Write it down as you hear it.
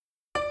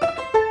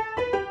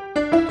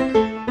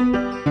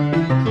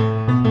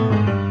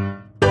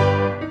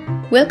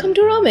Welcome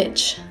to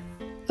Romage,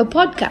 a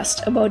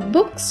podcast about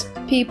books,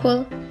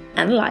 people,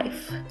 and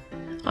life.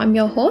 I'm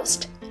your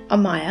host,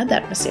 Amaya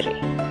Dharmasiri.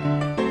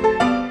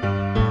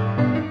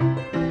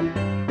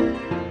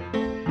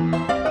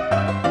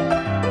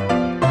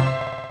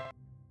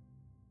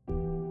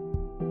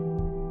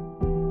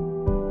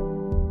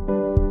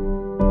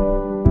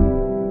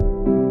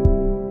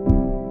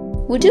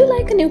 Would you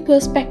like a new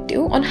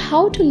perspective on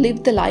how to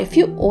live the life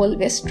you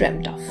always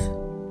dreamt of?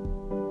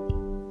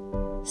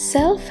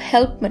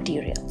 Self-help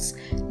materials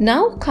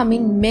now come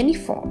in many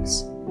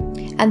forms,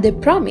 and they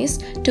promise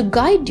to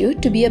guide you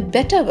to be a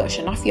better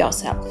version of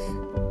yourself.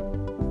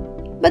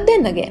 But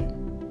then again,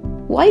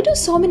 why do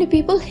so many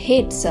people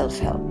hate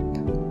self-help?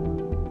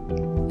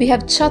 We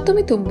have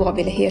Chathumi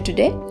Tumbavila here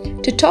today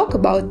to talk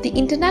about the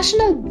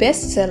international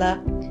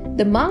bestseller,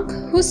 The Monk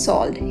Who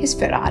Sold His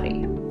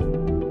Ferrari.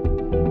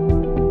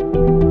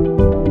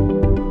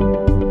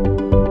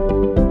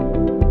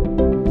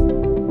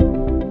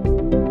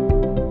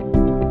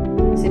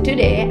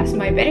 Today, as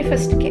my very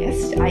first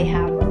guest, I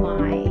have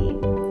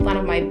one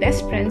of my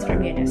best friends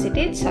from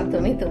university,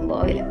 Chathumi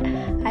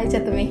Tumbavila. Hi,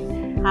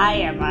 Chathumi.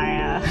 Hi,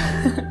 Amaya.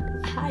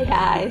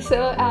 Hi.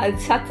 So,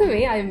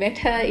 Chathumi, I met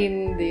her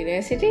in the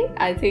university.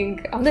 I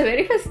think on the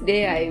very first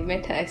day I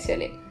met her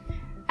actually.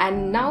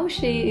 And now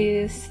she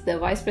is the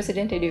Vice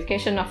President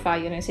Education of our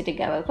University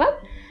Gavel Club,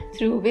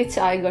 through which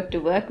I got to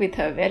work with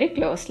her very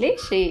closely.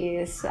 She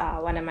is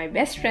one of my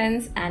best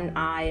friends, and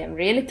I am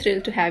really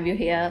thrilled to have you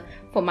here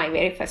for my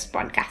very first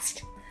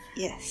podcast.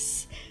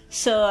 Yes.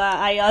 So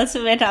I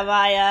also met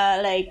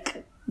Amaya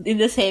in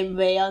the same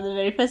way on the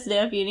very first day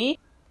of uni.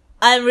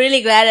 I'm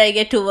really glad I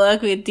get to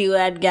work with you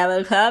at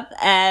Gavel Club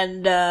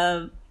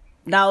and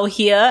now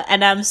here,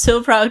 and I'm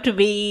so proud to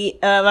be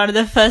one of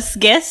the first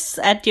guests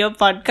at your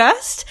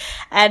podcast,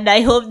 and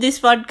I hope this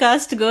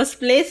podcast goes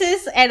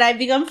places and I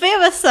become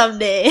famous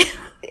someday.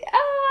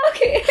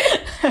 Okay.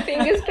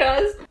 Fingers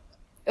crossed.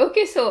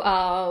 Okay, so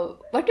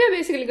what we're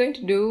basically going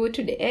to do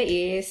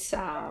today is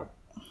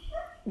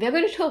we're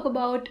going to talk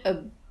about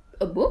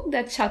a book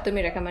that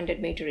Chathumi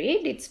recommended me to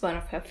read. It's one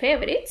of her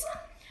favorites.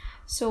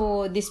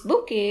 So this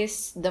book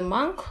is The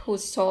Monk Who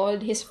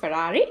Sold His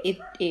Ferrari. It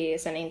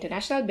is an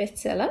international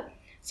bestseller.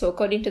 So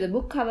according to the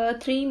book cover,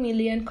 3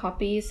 million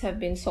copies have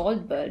been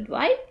sold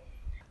worldwide.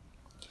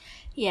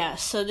 Yeah,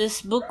 so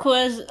this book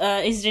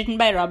is written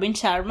by Robin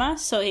Sharma.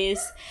 So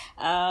he's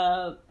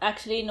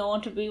actually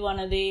known to be one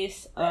of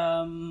these,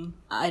 some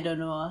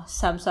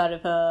sort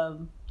of a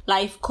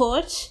life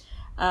coach.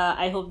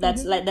 I hope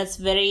that's that's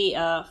a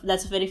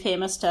very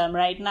famous term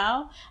right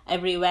now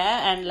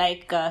everywhere. And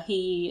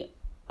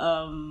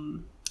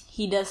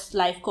he does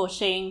life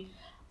coaching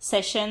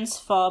sessions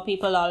for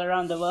people all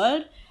around the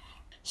world.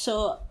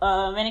 So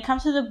when it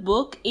comes to the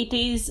book, it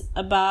is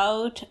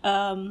about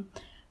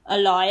a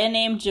lawyer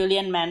named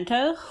Julian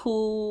Mantle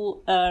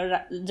who,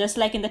 just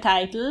like in the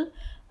title,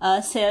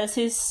 sells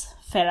his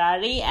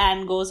Ferrari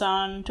and goes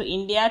on to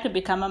India to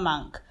become a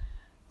monk.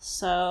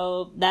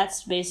 So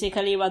that's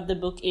basically what the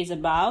book is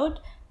about.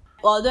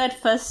 Although at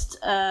first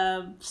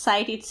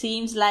sight it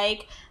seems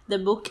like the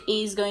book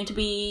is going to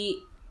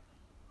be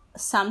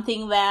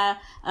something where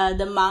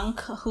the monk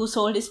who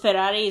sold his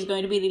Ferrari is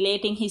going to be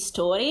relating his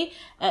story.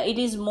 It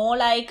is more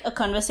like a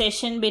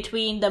conversation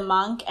between the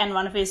monk and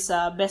one of his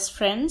best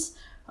friends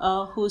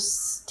who's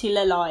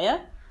still a lawyer.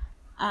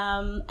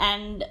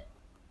 And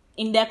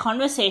in their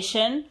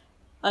conversation,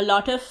 a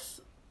lot of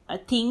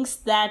things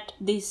that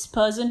this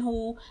person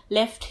who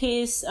left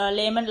his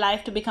layman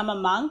life to become a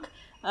monk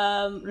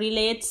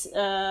relates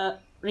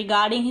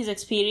regarding his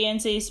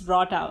experience is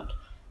brought out.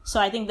 So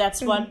I think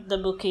that's what the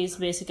book is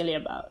basically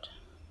about.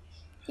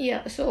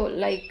 Yeah, so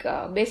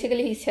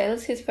basically he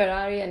sells his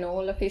Ferrari and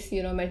all of his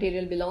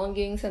material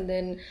belongings and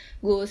then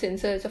goes in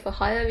search of a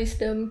higher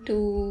wisdom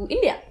to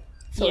India.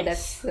 So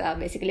yes. That's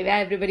basically where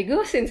everybody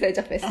goes in search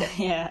of wisdom.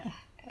 Yeah.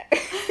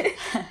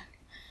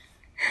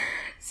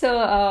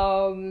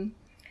 So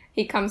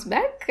he comes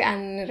back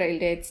and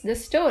relates the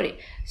story.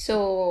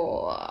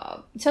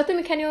 So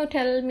Chathumi, can you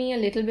tell me a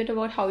little bit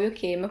about how you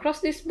came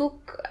across this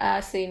book?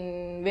 As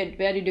in,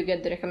 where did you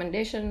get the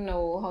recommendation,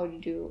 or how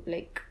did you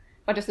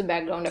what is the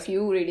background of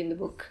you reading the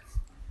book?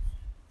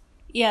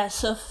 Yeah,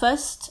 so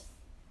first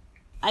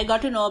I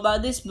got to know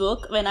about this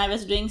book when I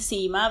was doing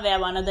SEMA, where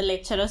one of the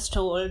lecturers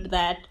told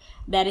that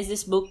there is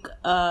this book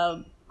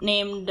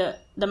named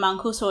The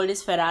Monk Who Sold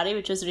His Ferrari,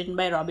 which was written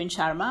by Robin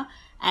Sharma,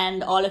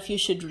 and all of you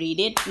should read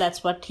it.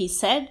 That's what he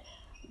said.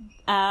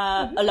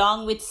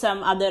 Along with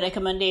some other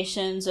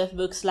recommendations of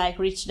books like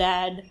Rich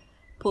Dad,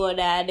 Poor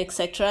Dad,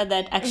 etc.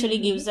 that actually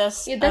gives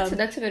us... Yeah,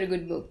 that's a very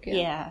good book.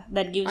 Yeah,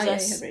 that gives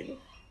us... I have read it.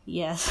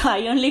 Yes,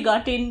 I only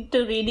got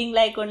into reading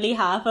only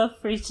half of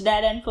Rich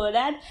Dad and Poor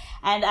Dad,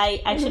 and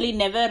I actually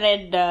never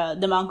read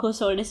The Monk Who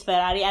Sold His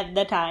Ferrari at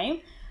the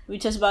time,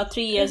 which was about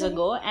 3 years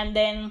ago. And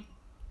then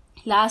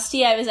last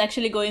year I was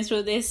actually going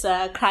through this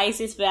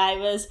crisis where I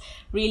was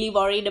really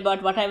worried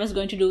about what I was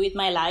going to do with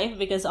my life,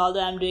 because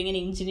although I'm doing an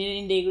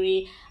engineering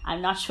degree,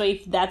 I'm not sure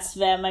if that's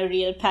where my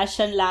real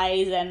passion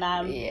lies, and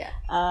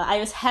I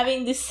was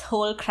having this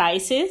whole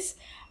crisis,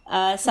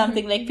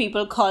 something like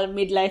people call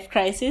midlife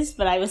crisis,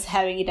 but I was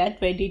having it at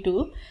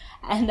 22,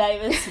 and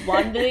I was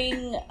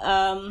wondering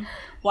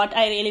what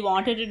I really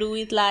wanted to do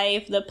with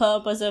life, the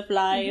purpose of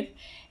life,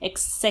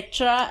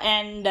 etc.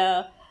 And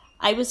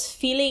I was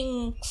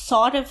feeling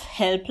sort of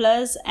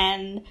helpless,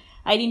 and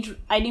I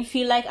didn't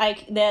feel like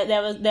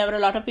there were a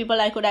lot of people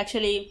I could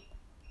actually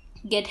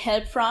get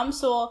help from.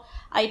 So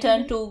I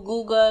turned to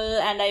Google,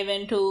 and I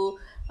went to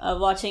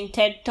watching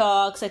TED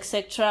Talks,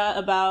 etc.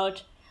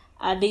 about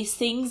these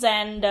things.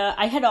 And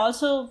I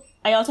also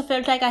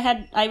felt like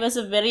I was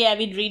a very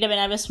avid reader when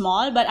I was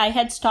small, but I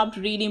had stopped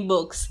reading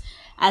books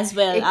as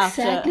well.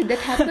 Exactly. That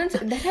happens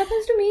to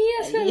me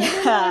as well.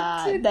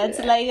 Yeah, that's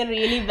like a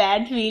really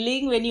bad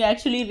feeling when you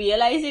actually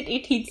realize it.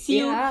 It hits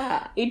you.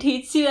 Yeah. It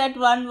hits you at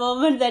one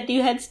moment that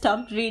you had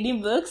stopped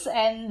reading books,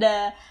 and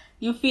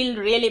you feel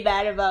really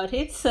bad about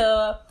it.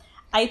 So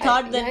I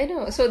thought that... I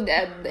know. So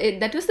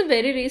that was the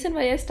very reason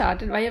why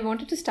I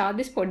wanted to start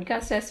this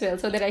podcast as well,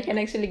 so that I can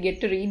actually get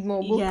to read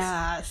more books.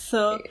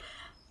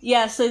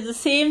 Yeah, so it's the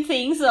same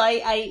thing. So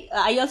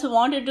I also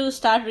wanted to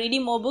start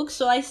reading more books.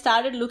 So I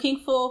started looking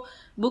for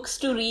books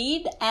to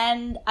read,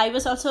 and I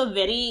was also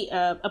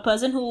a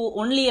person who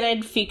only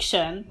read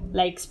fiction,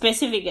 like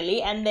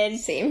specifically, and then...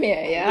 Same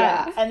here,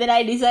 yeah. And then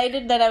I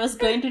decided that I was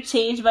going to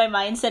change my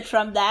mindset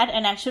from that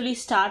and actually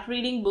start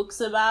reading books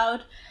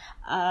about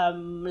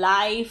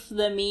life,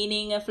 the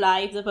meaning of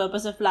life, the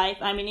purpose of life.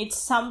 I mean, it's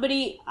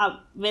somebody,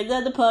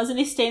 whether the person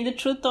is saying the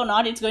truth or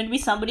not, it's going to be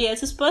somebody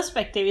else's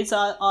perspective. It's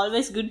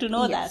always good to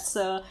know that.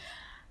 So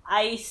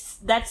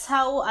that's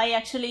how I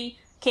actually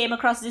came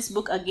across this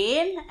book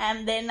again,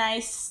 and then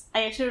I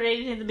actually read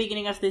it in the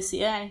beginning of this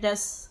year, and it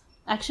has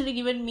actually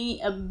given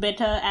me a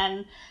better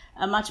and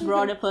a much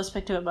broader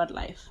perspective about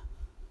life.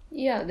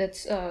 Yeah,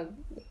 that's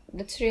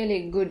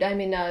really good. I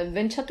mean,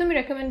 when Chatumi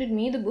recommended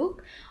me the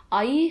book,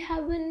 I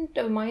haven't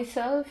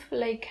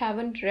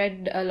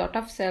read a lot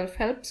of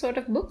self-help sort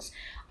of books.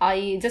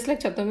 Just like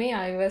Chatumi,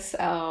 I was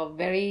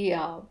very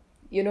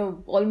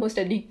almost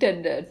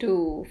addicted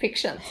to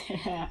fiction.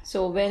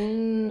 So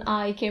when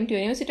I came to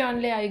university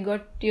only, I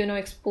got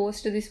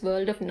exposed to this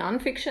world of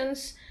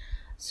non-fictions.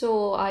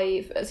 So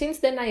since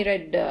then I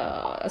read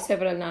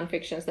several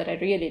non-fictions that I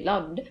really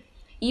loved.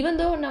 Even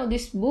though now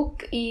this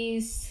book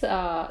is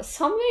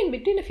somewhere in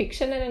between a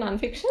fiction and a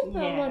non-fiction,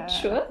 I'm not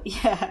sure.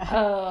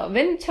 Yeah.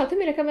 When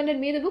Chatumi recommended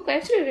me the book, I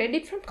actually read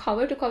it from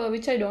cover to cover,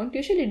 which I don't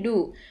usually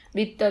do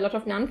with a lot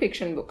of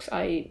non-fiction books.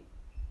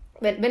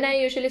 When I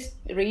usually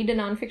read a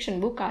non-fiction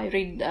book, I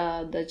read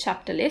the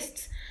chapter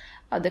lists,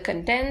 the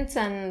contents,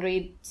 and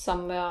read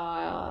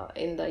somewhere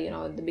in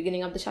the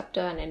beginning of the chapter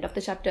and end of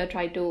the chapter,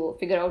 try to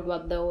figure out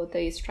what the author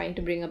is trying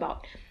to bring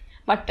about.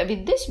 But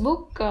with this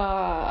book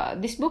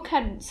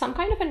had some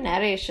kind of a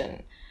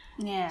narration.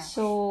 Yeah.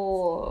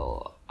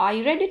 So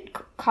I read it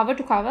cover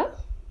to cover,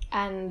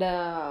 and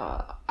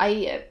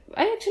I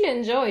actually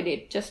enjoyed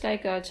it. Just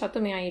like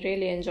Chatumi, I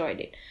really enjoyed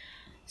it.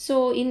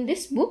 So in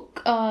this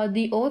book,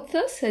 the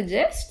author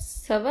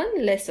suggests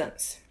 7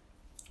 lessons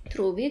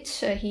through which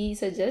he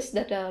suggests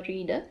that a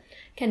reader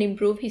can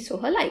improve his or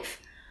her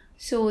life.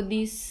 So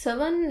these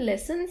 7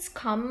 lessons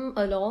come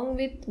along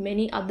with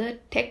many other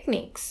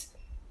techniques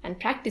and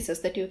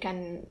practices that you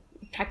can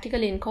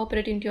practically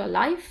incorporate into your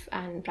life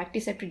and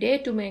practice every day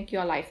to make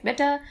your life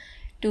better,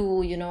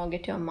 to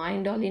get your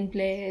mind all in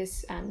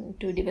place, and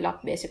to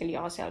develop basically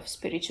yourself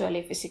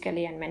spiritually,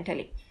 physically, and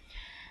mentally.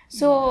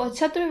 So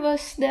Chatumi,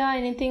 was there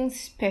anything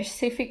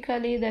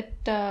specifically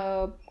that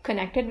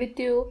connected with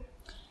you,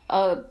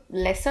 a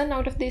lesson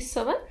out of these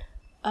 7?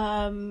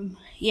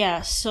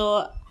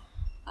 So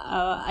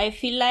I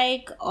feel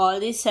like all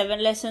these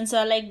 7 lessons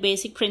are like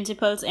basic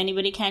principles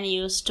anybody can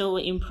use to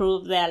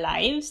improve their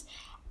lives.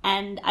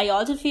 And I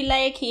also feel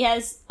like he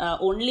has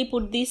only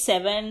put these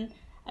 7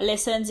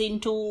 lessons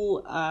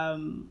into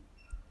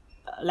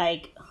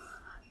like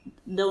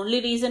the only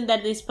reason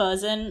that this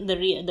person,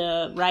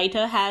 the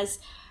writer, has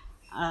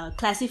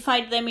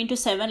classified them into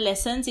 7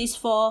 lessons is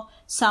for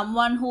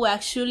someone who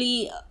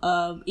actually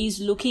is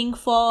looking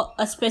for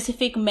a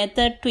specific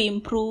method to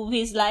improve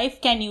his life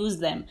can use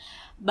them.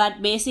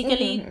 But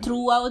basically,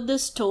 throughout the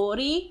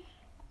story,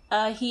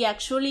 he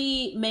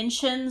actually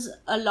mentions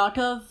a lot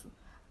of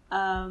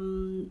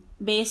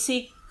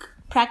basic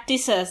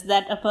practices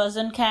that a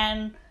person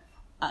can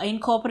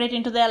incorporate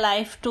into their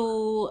life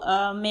to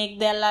make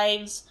their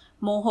lives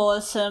more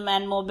wholesome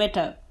and more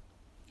better.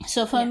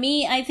 So for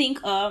me, I think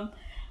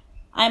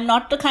I'm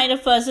not the kind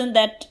of person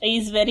that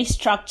is very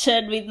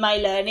structured with my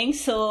learning.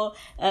 So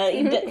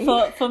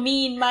for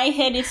me, in my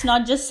head, it's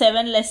not just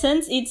 7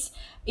 lessons.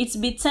 It's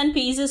bits and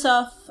pieces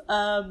of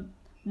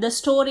the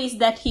stories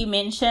that he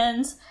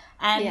mentions,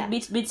 and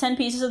bits and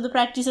pieces of the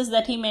practices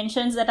that he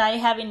mentions that I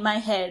have in my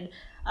head.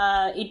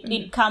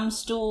 it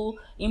comes to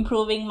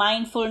improving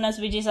mindfulness,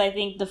 which is, I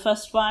think, the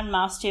first one,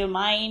 master your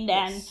mind.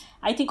 Yes. And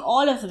I think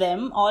all of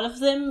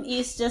them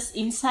is just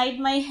inside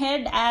my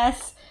head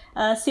as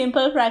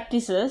simple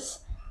practices.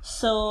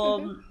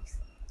 So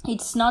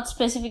it's not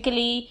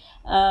specifically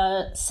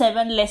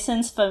 7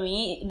 lessons for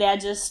me. They are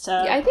just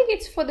I think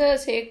it's for the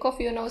sake of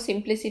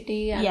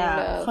simplicity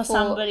and for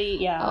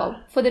somebody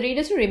for the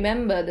readers to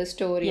remember the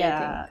story.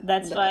 Yeah, I think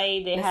that's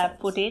why they have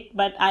put it.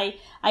 But I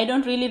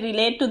don't really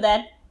relate to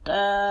that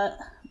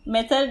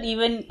method.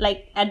 Even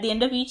like at the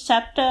end of each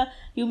chapter,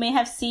 you may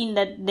have seen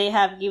that they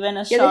have given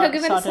a they have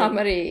given a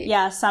summary.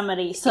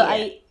 Summary. So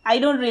I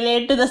don't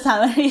relate to the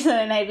summary. So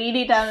when I read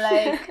it, I'm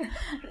like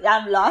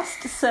I'm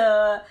lost.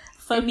 So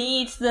for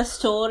me, it's the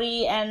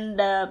story and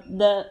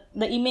the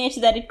image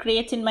that it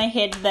creates in my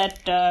head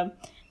that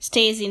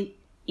stays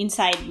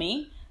inside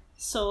me.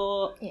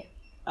 So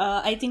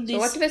I think this. So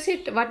what was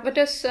it? What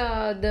was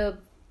the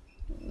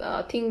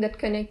thing that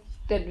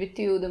connected with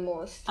you the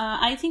most?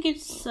 I think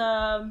it's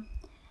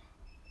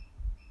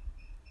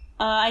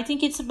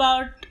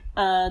about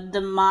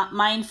the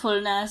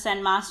mindfulness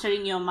and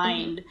mastering your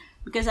mind.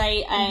 Because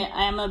I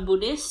am a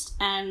Buddhist,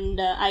 and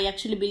I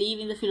actually believe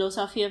in the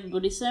philosophy of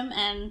Buddhism,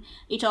 and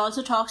it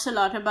also talks a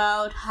lot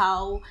about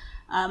how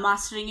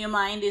mastering your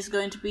mind is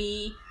going to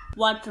be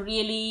what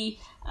really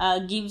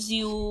gives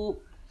you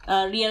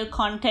real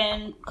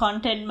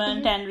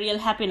contentment and real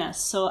happiness.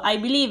 So I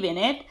believe in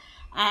it,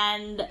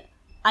 and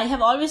I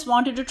have always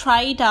wanted to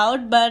try it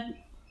out, but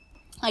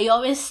I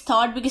always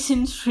thought, because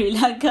in Sri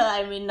Lanka,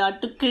 I mean,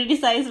 not to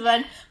criticize,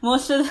 but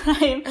most of the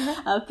time,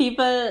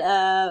 people,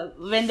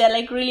 when they're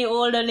like really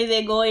old, only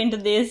they go into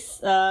this,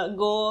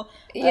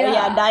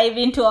 dive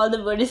into all the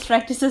Buddhist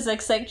practices,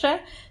 etc.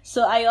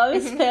 So I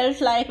always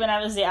felt like when I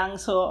was young,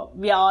 so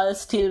we are all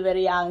still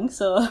very young,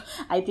 so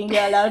I think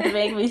we're allowed to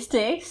make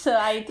mistakes. So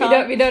I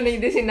thought we don't need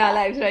this in our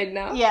lives right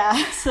now. Yeah.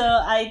 So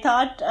I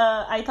thought,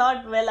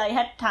 well, I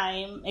had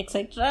time,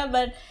 etc.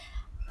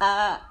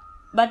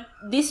 But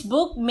this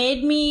book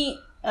made me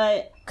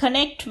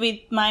connect with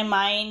my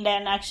mind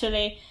and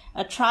actually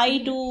try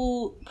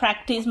to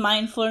practice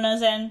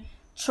mindfulness and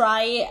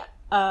try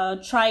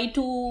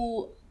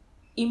to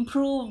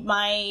improve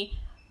my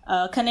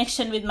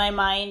connection with my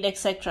mind,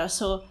 etc.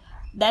 So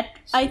that,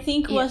 I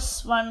think,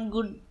 was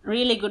one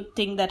really good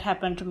thing that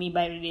happened to me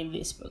by reading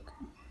this book.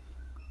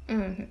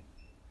 The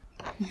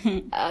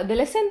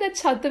lesson that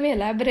Chatumi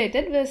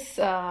elaborated was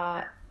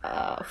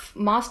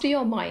master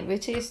your mind,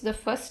 which is the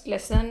first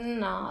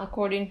lesson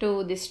according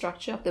to the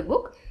structure of the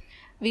book,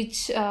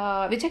 which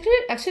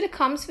actually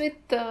comes with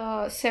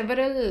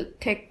several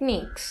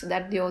techniques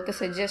that the author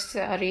suggests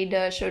a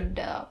reader should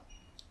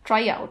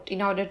try out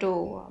in order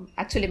to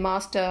actually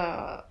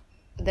master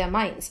their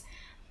minds.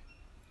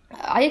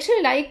 I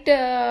actually liked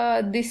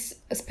this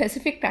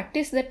specific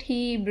practice that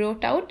he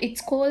brought out.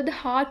 It's called the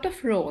Heart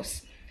of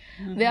Rose,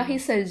 where he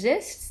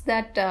suggests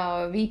that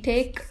we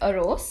take a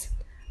rose,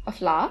 a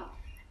flower,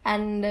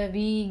 and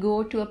we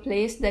go to a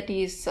place that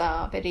is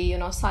very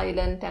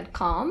silent and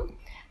calm,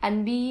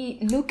 and we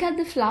look at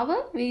the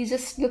flower. We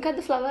just look at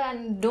the flower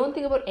and don't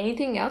think about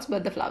anything else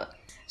but the flower.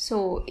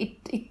 So it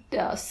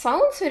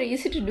sounds very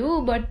easy to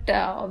do, but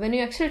when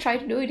you actually try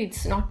to do it,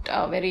 it's not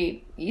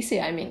very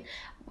easy. I mean,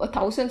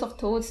 thousands of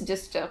thoughts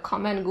just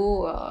come and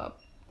go.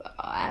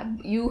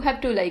 You have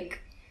to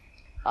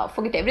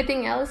forget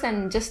everything else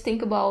and just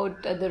think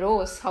about the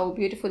rose, how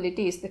beautiful it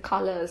is, the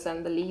colors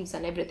and the leaves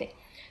and everything.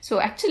 So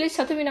actually,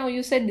 Chatumi, now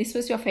you said this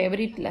was your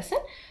favorite lesson.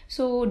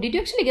 So did you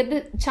actually get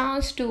the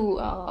chance to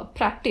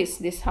practice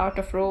this Heart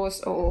of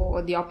Rose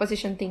or the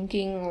opposition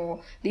thinking or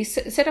this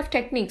set of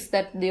techniques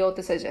that the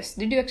author suggests?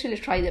 Did you actually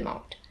try them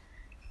out?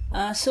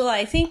 So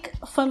I think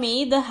for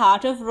me, the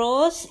Heart of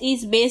Rose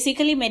is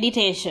basically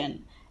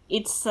meditation.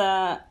 It's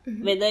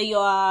whether you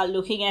are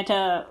looking at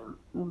a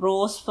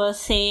rose per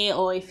se,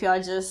 or if you are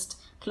just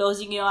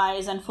closing your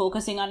eyes and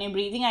focusing on your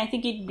breathing, I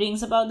think it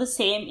brings about the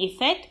same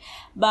effect.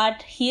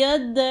 But here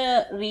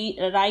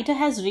the writer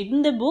has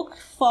written the book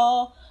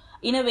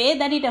in a way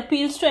that it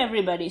appeals to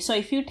everybody. So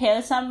if you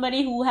tell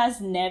somebody who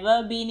has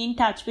never been in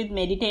touch with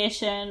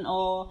meditation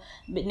or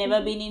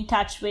never been in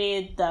touch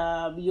with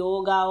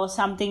yoga or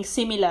something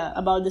similar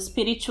about the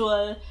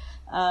spiritual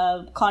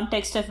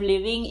context of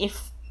living,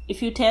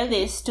 if you tell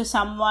this to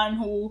someone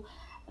who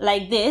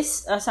like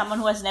this, someone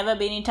who has never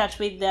been in touch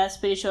with the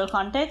spiritual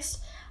context,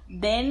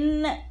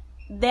 then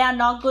they are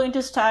not going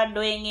to start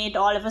doing it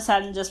all of a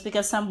sudden just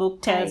because some book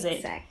tells it.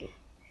 Exactly.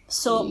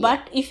 So,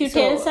 but if you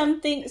tell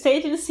something, say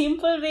it in a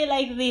simple way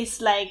like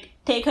this, like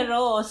take a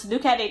rose,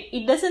 look at it.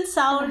 It doesn't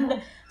sound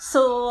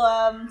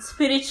so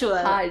spiritual.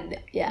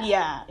 Hard, yeah.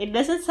 Yeah, it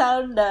doesn't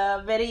sound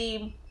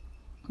very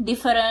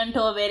different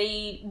or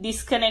very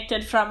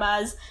disconnected from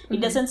us.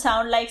 It doesn't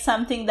sound like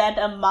something that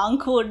a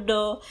monk would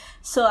do.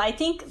 So I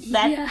think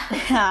that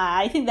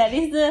I think that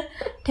is the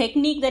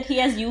technique that he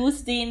has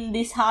used in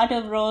this Heart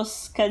of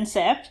Rose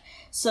concept.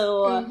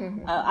 So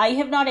I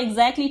have not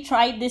exactly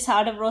tried this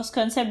Heart of Rose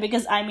concept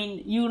because, I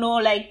mean, you know,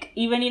 like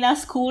even in our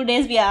school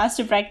days, we are asked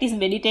to practice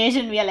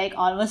meditation. We are like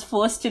almost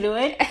forced to do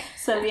it.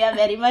 So we are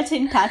very much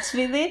in touch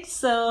with it.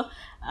 So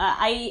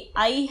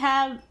I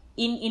have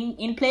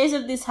in place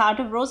of this Heart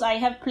of Rose, I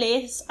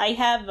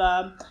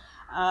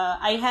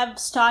have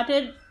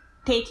started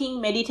taking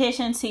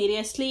meditation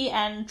seriously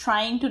and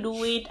trying to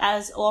do it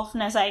as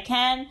often as I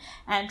can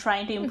and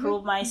trying to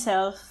improve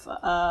myself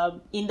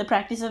in the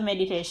practice of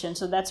meditation.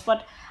 So that's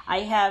what I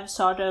have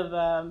sort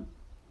of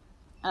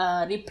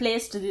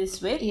replaced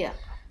this with. Yeah.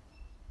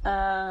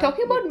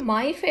 Talking about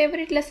my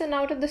favorite lesson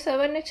out of the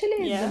 7,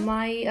 actually,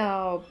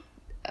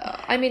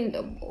 I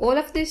mean, all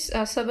of these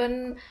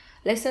 7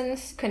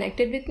 lessons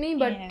connected with me,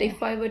 but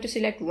if I were to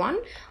select one,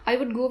 I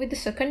would go with the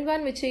second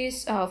one, which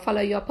is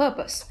follow your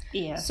purpose.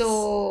 Yes.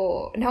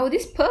 So now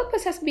this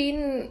purpose has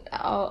been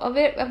a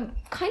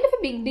kind of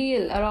a big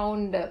deal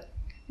around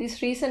these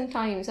recent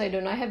times. I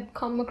don't know, I have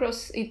come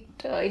across it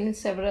in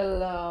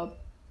several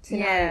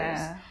scenarios.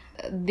 Yeah.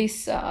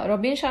 This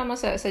Robin Sharma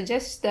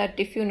suggests that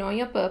if you know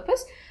your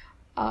purpose,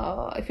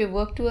 if you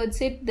work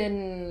towards it,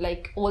 then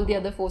like all the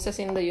other forces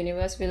in the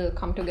universe will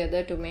come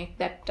together to make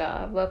that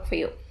work for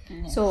you.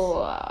 Yes.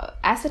 So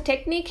as a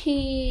technique,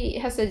 he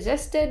has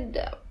suggested,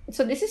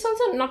 so this is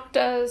also not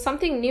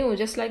something new,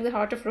 just like the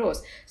Heart of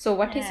Rose. So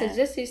what he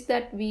suggests is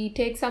that we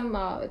take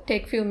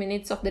few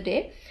minutes of the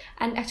day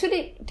and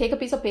actually take a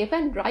piece of paper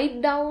and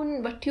write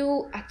down what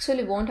you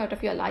actually want out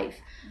of your life.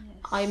 Yes.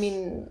 I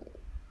mean,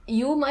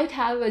 you might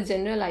have a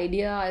general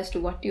idea as to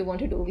what you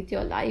want to do with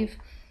your life,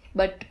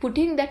 but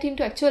putting that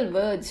into actual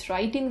words,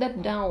 writing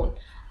that down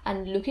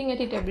and looking at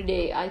it every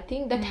day, I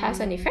think that has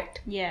an effect.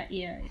 Yeah,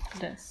 it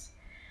does.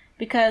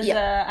 Because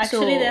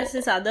actually there's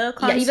this other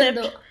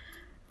concept.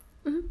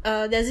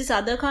 There's this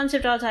other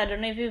concept also. I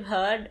don't know if you've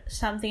heard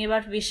something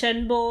about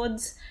vision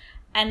boards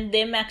and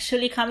them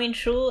actually coming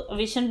true.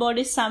 Vision board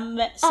is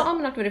somewhere.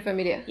 I'm not very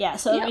familiar. Yeah,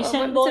 so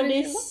vision board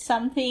is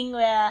something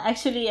where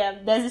actually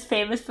there's this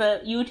famous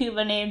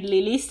YouTuber named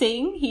Lily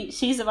Singh.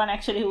 She's the one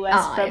actually who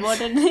has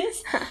promoted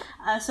this.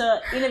 So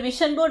in a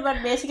vision board,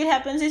 what basically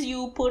happens is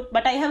you put.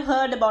 But I have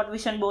heard about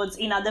vision boards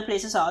in other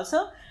places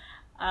also.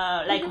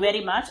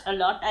 Very much, a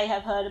lot I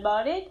have heard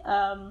about it.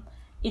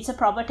 It's a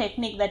proper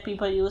technique that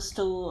people use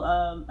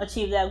to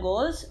achieve their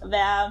goals,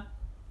 where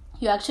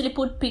you actually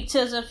put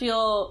pictures of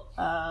your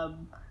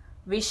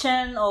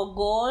vision or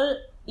goal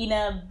in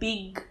a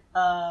big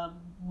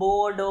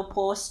board or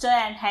poster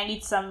and hang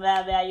it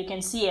somewhere where you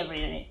can see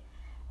every day.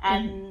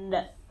 And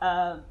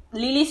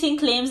Lily Singh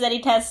claims that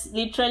it has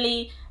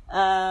literally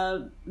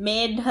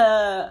made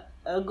her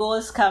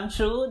goals come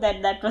true.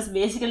 That was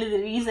basically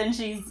the reason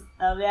she's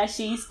where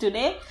she is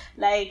today.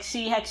 Like,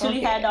 she actually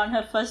had on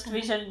her first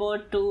vision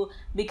board to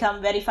become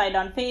verified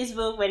on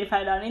Facebook,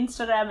 verified on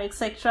Instagram,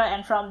 etc.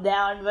 And from there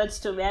onwards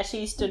to where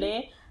she is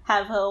today,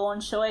 have her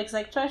own show,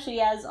 etc. She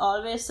has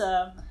always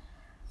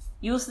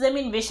used them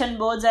in vision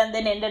boards and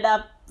then ended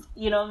up,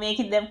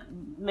 making them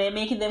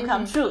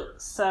come true.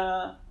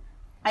 So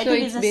I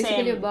think it's the same. So it's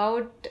basically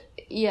about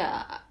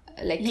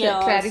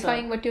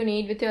clarifying what you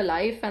need with your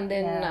life and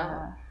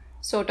then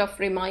sort of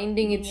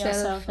reminding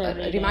itself,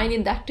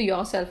 reminding that to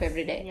yourself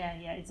every day.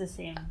 Yeah, it's the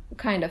same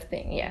kind of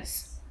thing.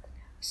 Yes.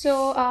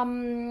 So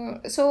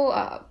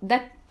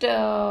that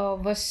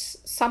was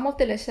some of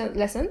the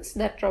lessons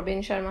that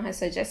Robin Sharma has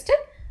suggested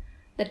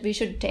that we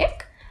should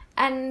take,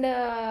 and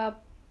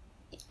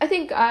I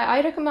think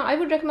I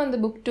would recommend the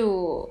book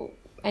to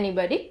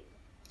anybody.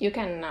 You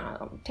can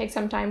take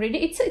some time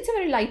reading. It's a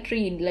very light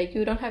read. Like,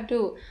 you don't have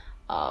to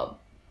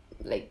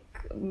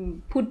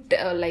put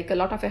a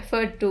lot of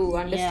effort to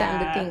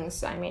understand the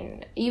things. I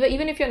mean,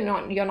 even if you're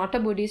not a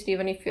Buddhist,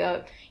 even if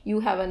you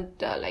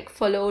haven't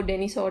followed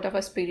any sort of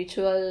a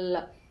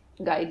spiritual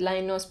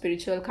guideline or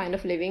spiritual kind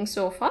of living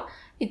so far,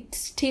 it's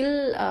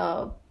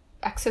still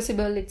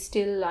accessible, it's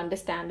still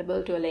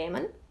understandable to a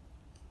layman.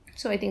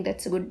 So I think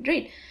that's a good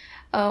read.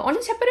 On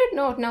a separate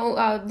note,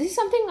 now this is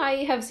something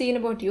I have seen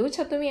about you,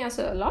 Chatumi, as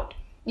a lot.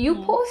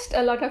 You post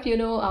a lot of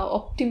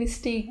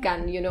optimistic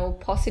and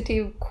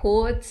positive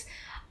quotes,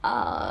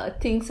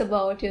 things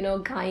about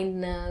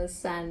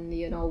kindness and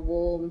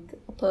warmth,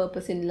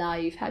 purpose in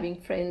life, having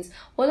friends,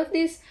 all of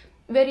these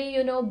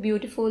very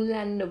beautiful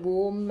and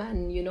warm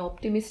and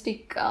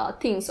optimistic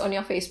things on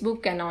your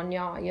Facebook and on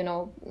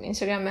your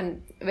Instagram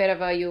and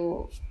wherever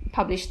you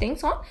publish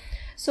things on.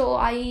 So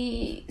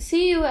I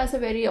see you as a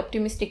very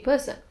optimistic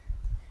person.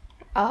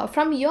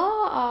 From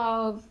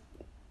your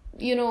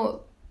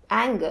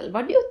angle,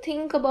 what do you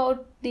think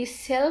about the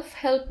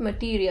self-help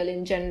material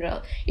in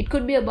general? It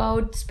could be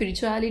about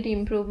spirituality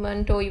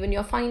improvement, or even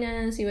your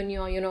finance, even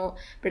your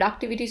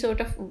productivity.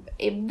 Sort of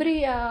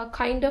every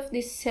kind of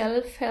this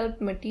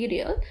self-help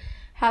material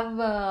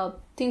have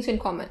things in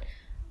common.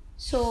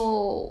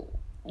 So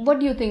what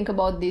do you think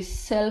about this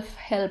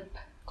self-help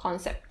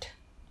concept?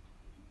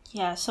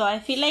 Yeah, so I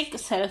feel like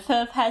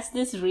self-help has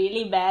this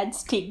really bad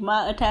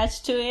stigma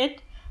attached to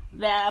it.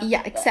 where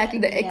Yeah, exactly.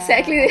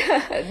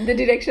 The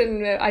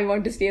direction where I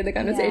want to steer the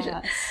conversation.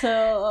 Yeah.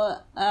 So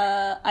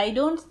I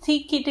don't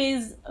think it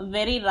is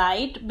very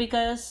right,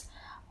 because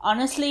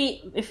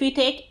honestly, if we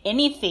take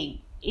anything,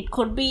 it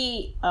could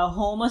be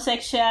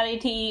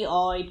homosexuality,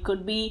 or it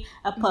could be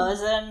a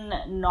person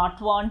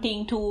not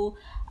wanting to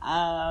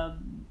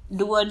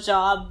do a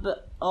job,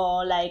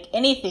 or like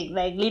anything,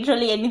 like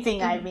literally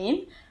anything. I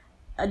mean,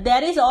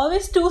 there is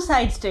always two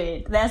sides to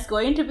it. There's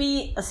going to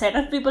be a set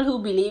of people who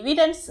believe it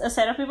and a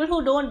set of people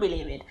who don't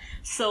believe it.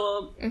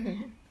 So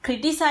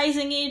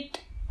criticizing it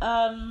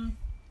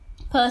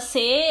per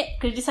se,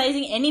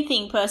 criticizing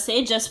anything per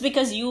se, just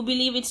because you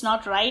believe it's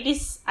not right,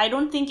 I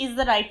don't think is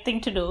the right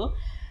thing to do,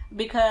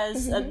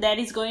 because there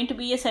is going to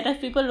be a set of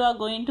people who are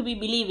going to be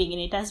believing in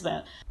it as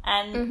well.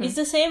 And it's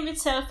the same with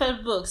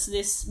self-help books.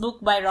 This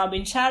book by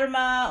Robin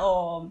Sharma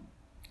or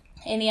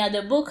any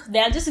other book, they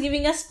are just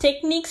giving us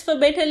techniques for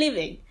better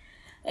living.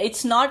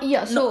 It's not...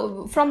 Yeah,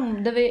 so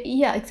from the way...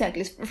 Yeah,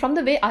 exactly. From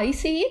the way I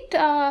see it,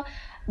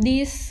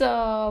 these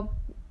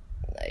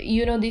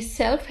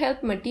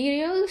self-help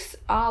materials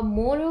are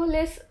more or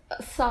less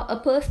a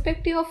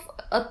perspective of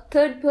a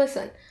third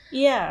person.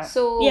 Yeah.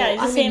 So, yeah,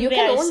 it's the same you way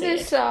can I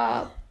always...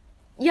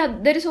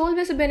 there is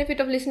always a benefit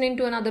of listening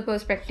to another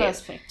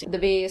perspective. The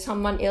way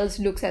someone else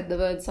looks at the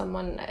world,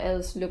 someone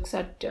else looks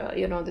at,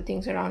 the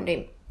things around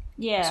him.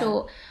 Yeah.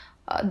 So...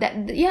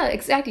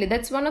 exactly.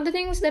 That's one of the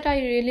things that I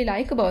really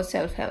like about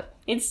self-help.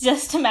 It's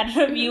just a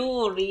matter of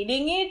you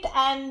reading it,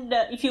 and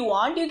if you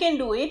want, you can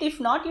do it. If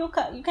not, you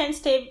can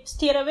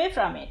steer away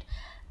from it.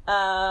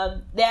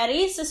 There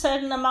is a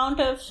certain amount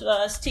of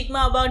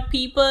stigma about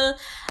people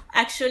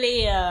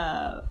actually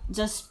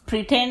just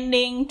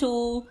pretending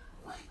to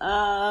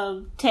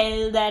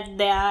tell that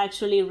they are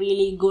actually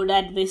really good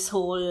at this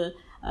whole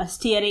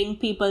steering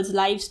people's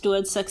lives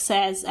towards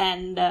success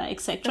and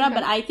etc.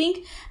 But I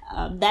think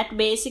that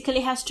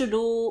basically has to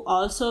do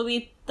also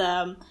with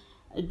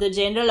the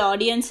general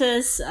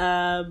audience's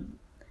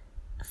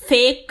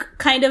fake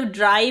kind of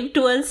drive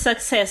towards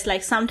success.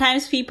 Like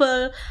sometimes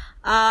people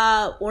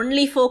are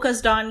only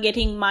focused on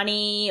getting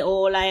money,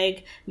 or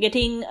like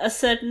getting a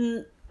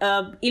certain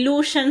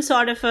illusion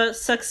sort of a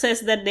success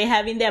that they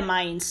have in their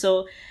minds.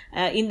 So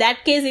in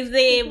that case, if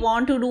they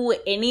want to do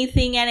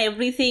anything and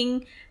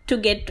everything to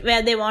get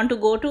where they want to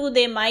go to,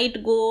 they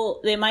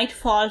might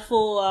fall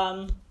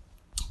for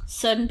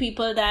certain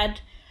people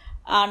that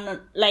are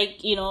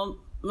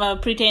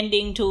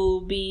pretending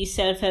to be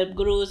self-help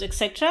gurus,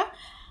 etc.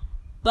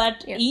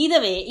 But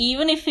either way,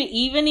 even if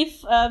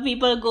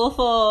people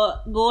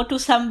go to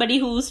somebody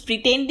who's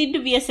pretending to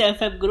be a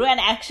self-help guru and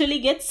actually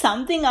get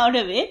something out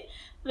of it,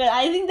 well,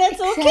 I think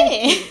that's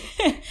okay.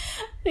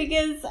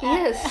 Because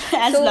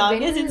as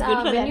long as it's good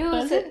for that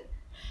person.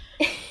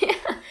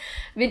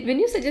 When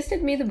you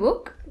suggested me the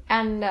book,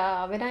 and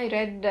when I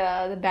read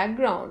the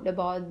background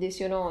about this,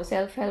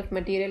 self-help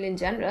material in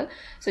general,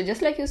 so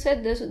just like you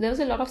said, there was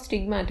a lot of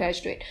stigma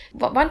attached to it.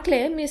 But one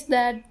claim is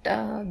that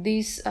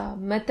these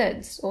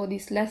methods or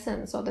these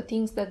lessons or the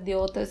things that the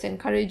authors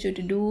encourage you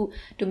to do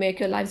to make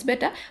your lives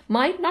better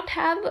might not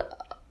have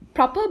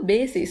proper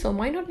basis or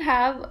might not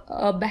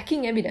have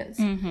backing evidence.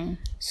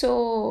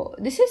 So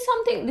this is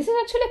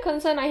actually a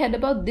concern I had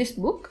about this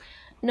book.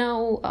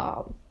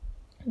 Now,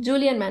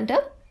 Julian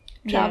Mantel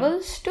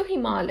travels to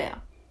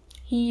Himalaya.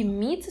 He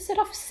meets a set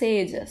of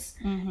sages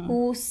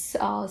who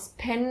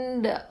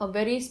spend a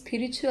very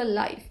spiritual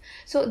life.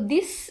 So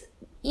this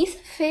is a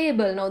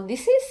fable. Now,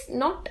 this is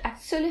not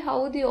actually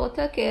how the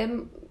author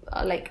came,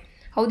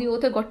 how the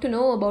author got to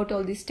know about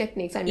all these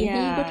techniques. I mean, he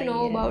got to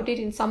know about it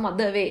in some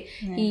other way.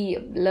 He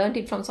learned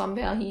it from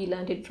somewhere. He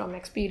learned it from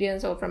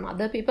experience or from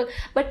other people.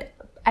 But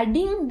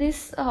adding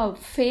this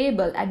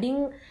fable,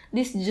 adding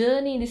this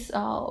journey, this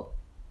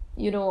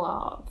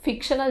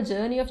fictional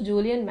journey of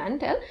Julian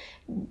Mantel,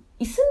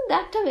 isn't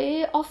that a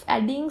way of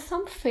adding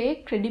some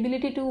fake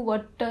credibility to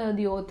what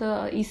the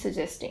author is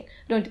suggesting?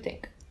 Don't you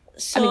think?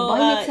 So,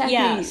 why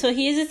exactly? So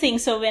here's the thing.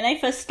 So when I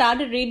first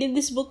started reading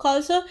this book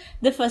also,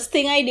 the first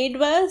thing I did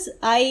was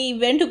I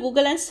went to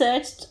Google and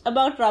searched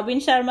about Robin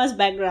Sharma's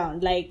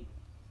background. Like,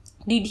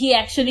 did he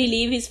actually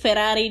leave his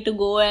Ferrari to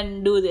go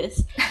and do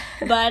this?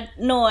 But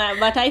no,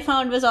 what I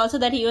found was also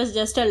that he was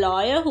just a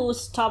lawyer who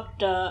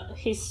stopped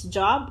his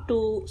job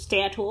to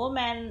stay at home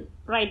and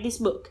write this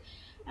book.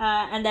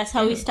 And that's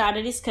how he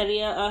started his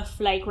career of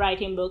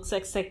writing books,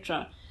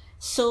 etc.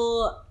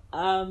 So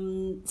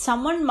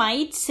someone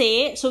might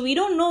say, so we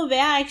don't know where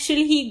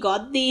actually he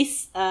got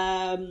these.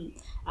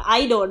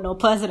 I don't know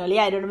personally.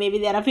 I don't know. Maybe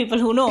there are people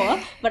who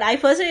know, but I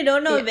personally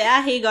don't know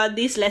where he got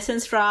these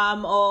lessons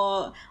from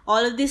or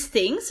all of these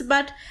things.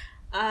 But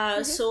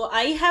so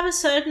I have a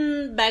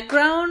certain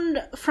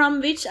background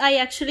from which I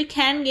actually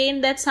can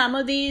gain that some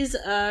of these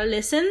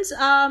lessons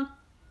are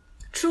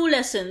true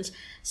lessons.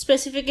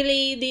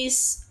 Specifically,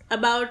 these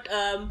about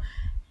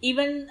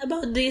even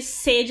about these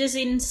sages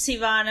in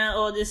Sivana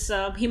or this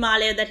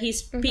Himalaya that he's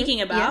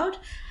speaking about.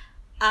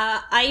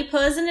 I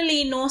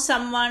personally know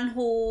someone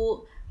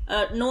who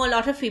know a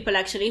lot of people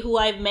actually who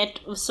I've met.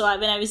 So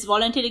when I was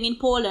volunteering in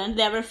Poland,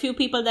 there were a few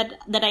people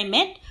that I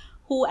met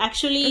who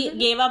actually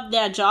gave up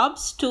their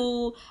jobs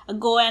to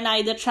go and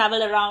either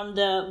travel around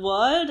the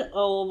world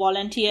or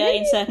volunteer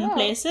in certain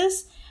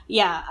places.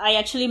 Yeah, I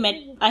actually met.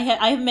 I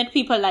have met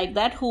people like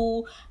that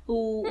who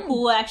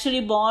are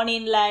actually born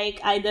in like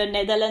either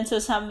Netherlands or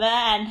somewhere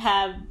and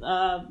have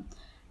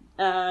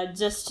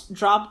just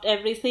dropped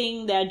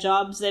everything, their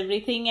jobs,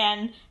 everything,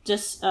 and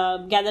just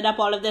gathered up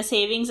all of their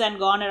savings and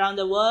gone around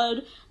the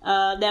world.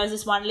 There was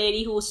this one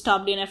lady who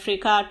stopped in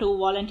Africa to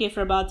volunteer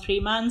for about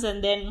 3 months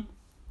and then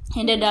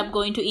ended up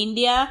going to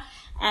India.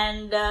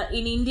 And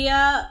in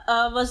India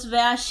was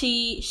where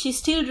she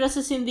still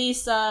dresses in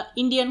these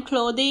Indian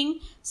clothing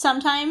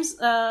sometimes.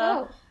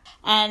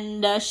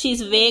 And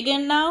she's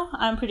vegan now.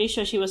 I'm pretty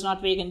sure she was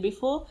not vegan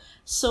before.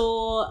 So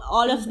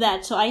all of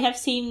that. So I have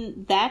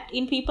seen that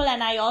in people,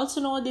 and I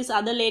also know this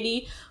other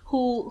lady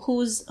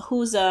whose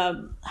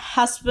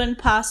husband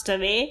passed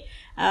away.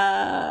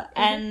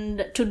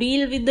 And to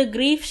deal with the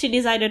grief, she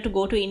decided to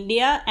go to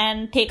India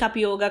and take up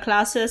yoga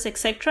classes,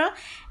 etc.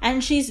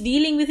 And she's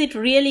dealing with it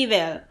really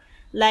well.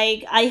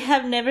 Like, I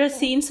have never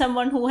seen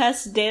someone who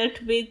has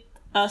dealt with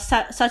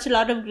such a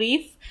lot of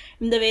grief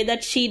in the way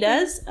that she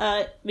does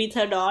with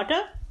her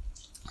daughter.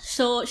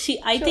 So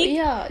I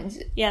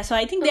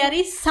think there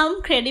is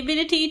some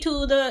credibility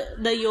to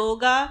the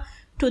yoga,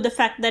 to the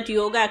fact that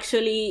yoga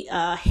actually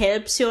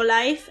helps your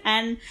life.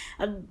 And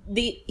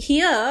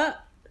here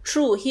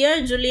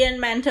Julian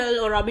Mantle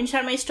or Robin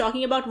Sharma is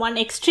talking about one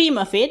extreme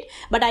of it,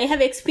 but I have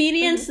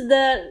experienced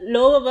the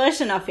lower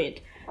version of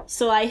it.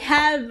 So I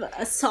have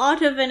a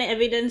sort of an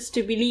evidence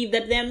to believe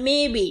that there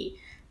may be,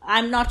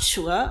 I'm not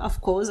sure,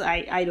 of course,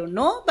 I don't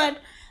know, but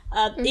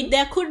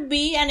there could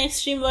be an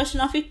extreme version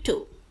of it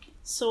too.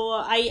 So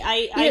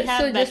I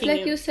have so just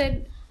like you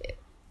said,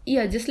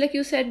 just like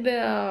you said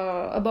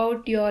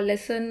about your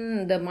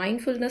lesson, the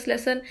mindfulness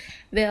lesson,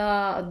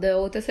 where the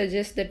author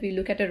suggests that we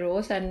look at a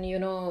rose and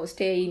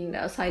stay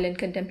in silent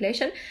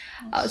contemplation.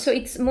 So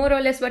it's more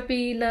or less what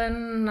we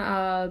learn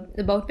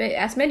about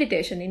as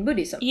meditation in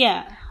Buddhism.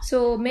 Yeah.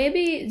 So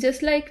maybe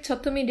just like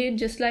Chatumi did,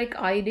 just like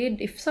I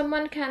did, if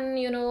someone can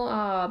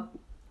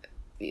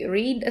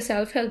read a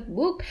self-help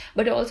book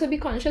but also be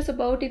conscious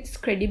about its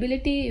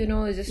credibility,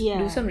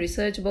 do some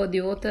research about the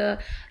author,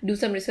 do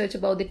some research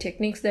about the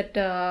techniques that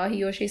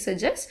he or she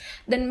suggests,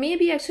 then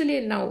maybe actually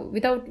now,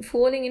 without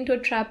falling into a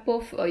trap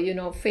of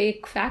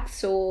fake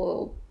facts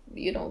or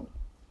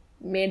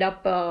made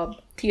up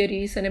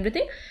theories and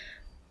everything,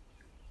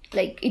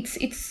 like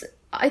it's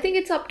I think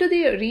it's up to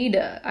the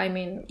reader. I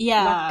mean,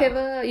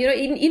 whatever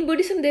in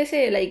Buddhism they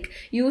say, like,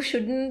 you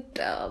shouldn't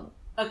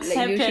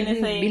accept you shouldn't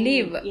anything.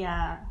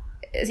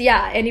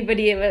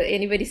 believe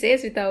anybody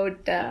says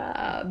without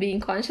being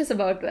conscious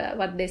about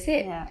what they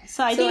say.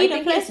 So I think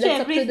it applies to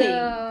everything.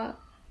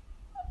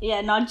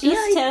 Not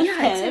just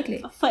self-help.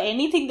 Exactly. For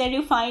anything that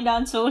you find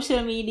on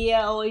social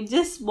media, or it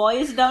just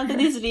boils down to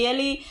this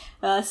really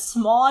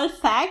small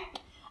fact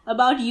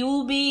about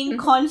you being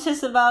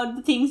conscious about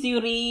the things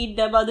you read,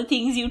 about the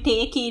things you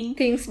take in,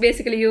 things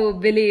basically you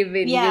believe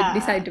in, you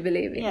decide to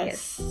believe in.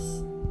 Yes.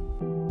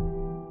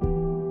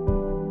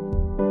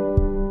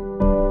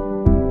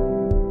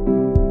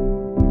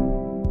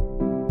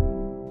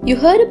 You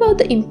heard about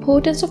the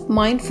importance of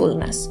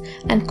mindfulness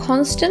and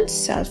constant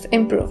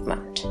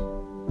self-improvement.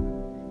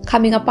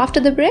 Coming up after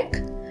the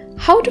break,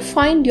 how to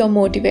find your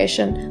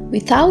motivation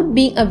without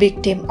being a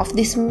victim of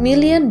this $1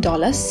 million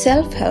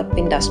self-help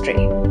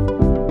industry.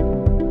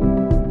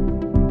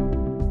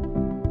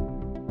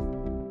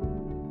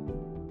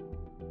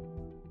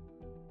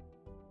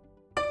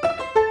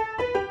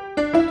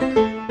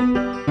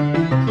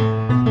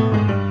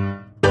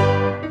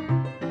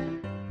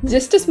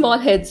 Just a small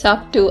heads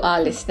up to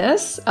our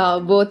listeners.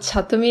 Both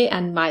Chatumi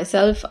and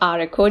myself are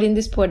recording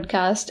this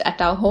podcast at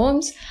our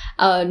homes,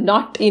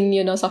 not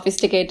in,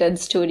 sophisticated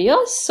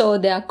studios. So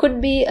there could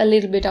be a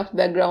little bit of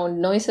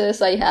background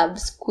noises. I have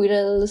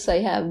squirrels, I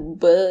have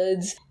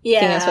birds.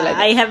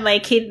 I have my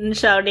kitten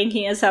shouting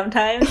here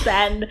sometimes.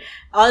 And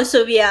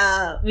also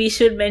we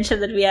should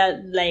mention that we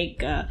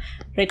are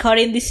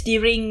recording this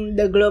during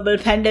the global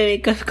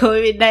pandemic of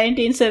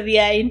COVID-19, so we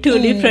are in two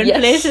different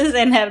places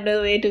and have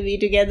no way to be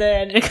together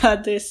and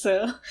record this,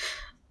 so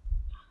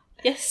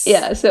yes.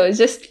 Yeah, so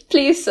just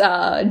please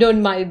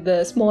don't mind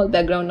the small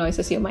background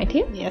noises you might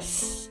hear.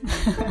 Yes.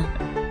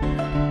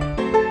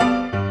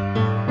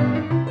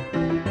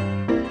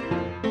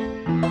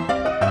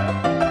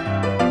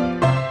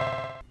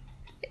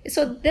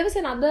 So there was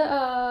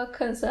another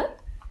concern.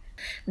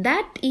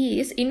 That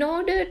is, in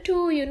order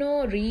to,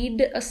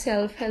 read a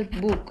self-help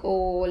book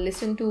or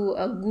listen to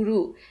a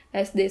guru,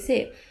 as they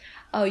say,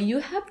 you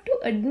have to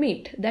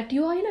admit that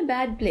you are in a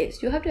bad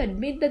place. You have to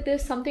admit that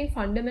there's something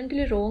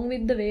fundamentally wrong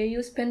with the way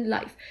you spend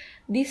life.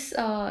 This,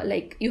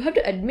 you have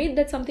to admit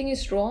that something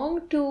is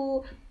wrong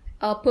to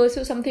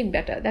pursue something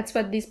better. That's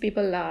what these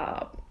people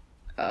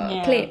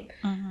claim.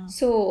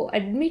 So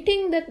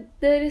admitting that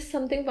there is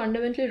something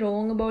fundamentally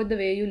wrong about the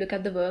way you look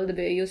at the world, the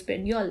way you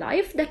spend your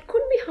life, that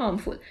could be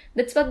harmful.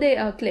 That's what they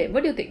claim.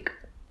 What do you think?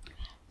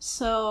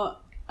 So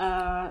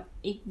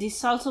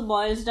this also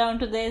boils down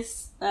to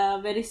this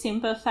very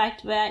simple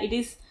fact where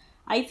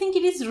I think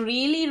it is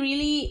really,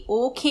 really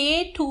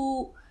okay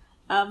to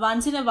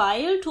once in a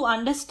while to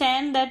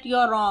understand that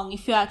you're wrong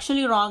if you're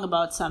actually wrong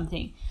about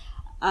something.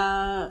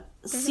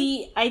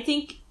 See, I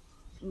think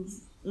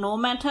no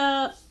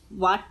matter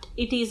what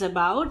it is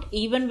about,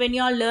 even when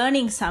you're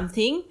learning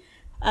something,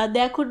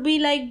 there could be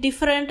like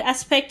different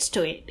aspects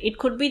to it. It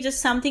could be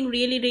just something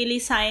really, really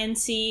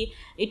sciencey.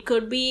 It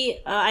could be,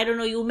 I don't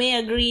know, you may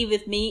agree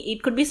with me.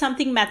 It could be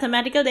something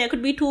mathematical. There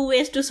could be two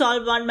ways to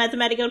solve one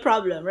mathematical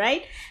problem,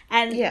 right?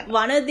 And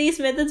one of these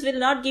methods will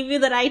not give you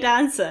the right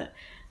answer.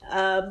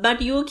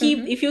 But you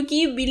if you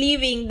keep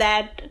believing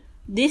that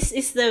this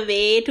is the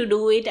way to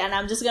do it and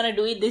I'm just going to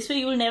do it this way,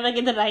 you will never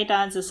get the right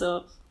answer.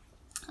 So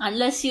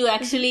unless you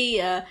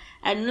actually,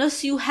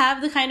 unless you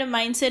have the kind of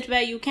mindset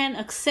where you can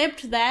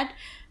accept that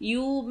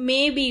you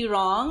may be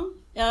wrong,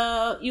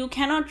 you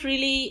cannot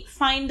really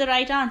find the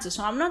right answer.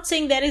 So I'm not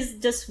saying there is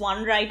just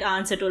one right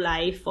answer to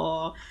life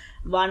or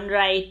one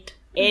right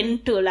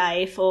end to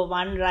life or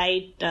one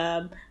right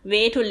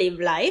way to live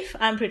life.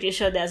 I'm pretty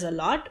sure there's a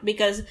lot,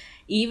 because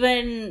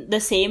even the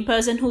same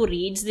person who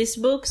reads this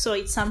book, so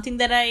it's something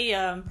that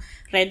I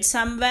read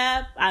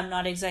somewhere. I'm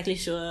not exactly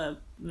sure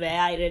where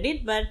I read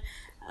it, but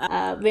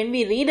when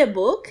we read a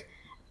book,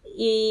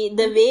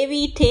 the way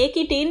we take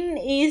it in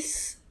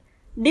is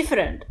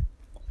different.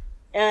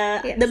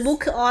 The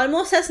book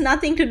almost has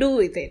nothing to do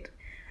with it.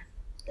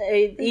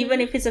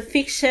 Even if it's a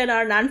fiction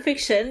or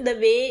non-fiction, the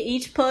way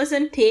each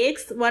person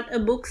takes what a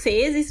book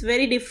says is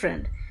very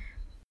different.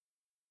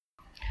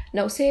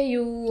 Now, say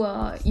you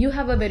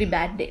have a very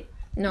bad day.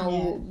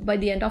 Now, by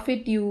the end of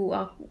it, you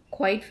are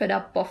quite fed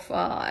up of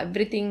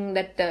everything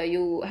that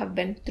you have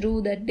been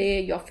through that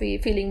day. You're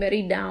feeling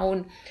very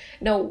down.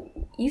 Now,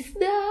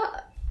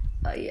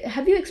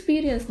 have you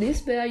experienced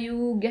this where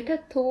you get a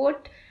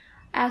thought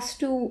as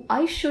to,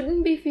 I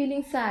shouldn't be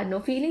feeling sad. No,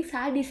 feeling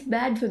sad is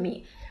bad for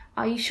me.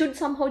 I should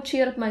somehow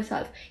cheer up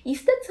myself.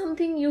 Is that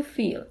something you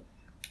feel?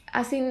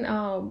 As in,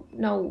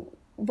 now,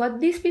 what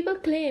these people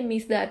claim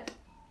is that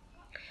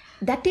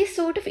is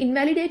sort of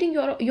invalidating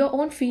your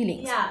own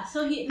feelings. Yeah,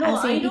 so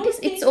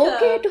it's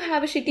okay to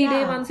have a shitty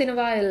day once in a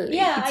while.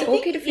 Yeah, it's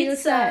okay to feel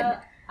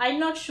sad. I'm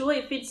not sure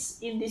if it's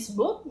in this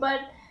book,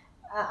 but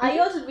I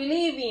also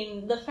believe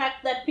in the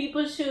fact that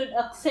people should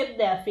accept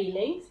their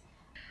feelings.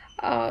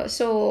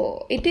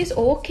 So it is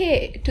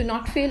okay to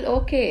not feel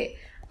okay.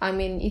 I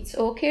mean, it's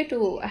okay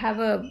to have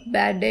a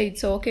bad day.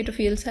 It's okay to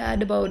feel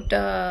sad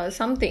about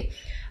something.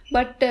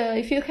 But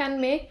if you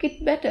can make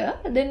it better,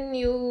 then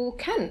you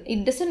can.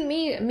 It doesn't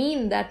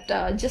mean that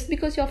just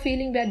because you're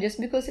feeling bad, just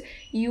because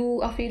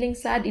you are feeling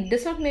sad, it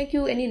does not make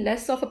you any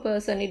less of a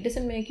person. It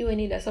doesn't make you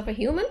any less of a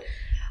human.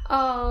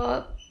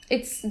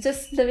 It's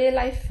just the way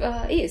life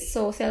is.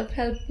 So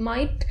self-help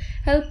might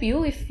help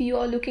you if you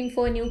are looking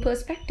for a new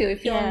perspective,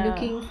 if you are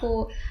looking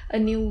for a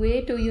new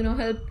way to,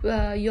 help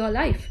your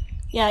life.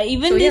 Yeah,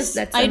 even this,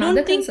 I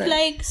don't think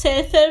like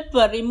self-help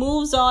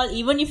removes all,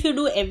 even if you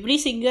do every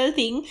single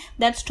thing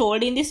that's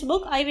told in this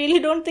book, I really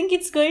don't think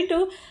it's going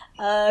to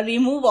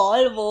remove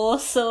all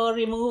woes or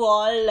remove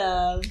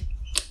all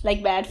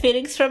like bad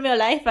feelings from your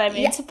life. I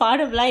mean, it's a part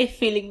of life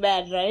feeling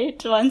bad,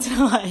 right? Once in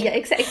a while. Yeah,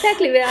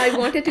 exactly where I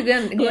wanted to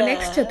go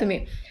next to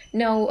me.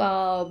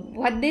 Now,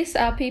 what these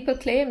people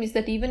claim is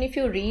that even if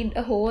you read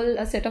a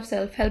whole set of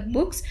self-help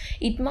books,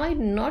 it might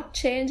not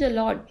change a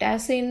lot,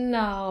 as in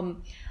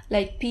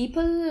like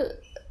people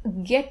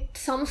get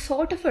some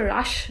sort of a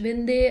rush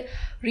when they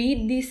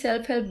read these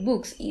self-help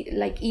books,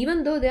 like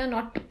even though they are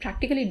not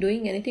practically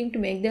doing anything to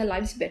make their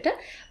lives better,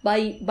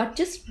 but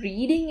just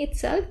reading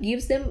itself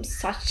gives them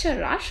such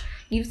a rush,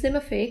 gives them a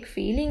fake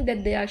feeling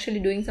that they are actually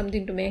doing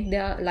something to make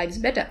their lives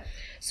better.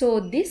 So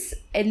this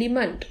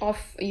element of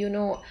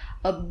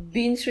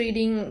binge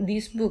reading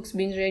these books,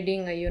 binge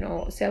reading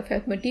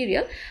self-help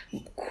material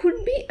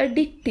could be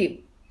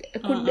addictive,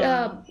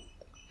 could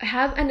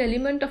have an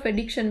element of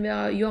addiction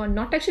where you're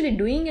not actually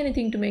doing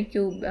anything to make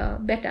you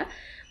better,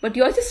 but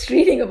you're just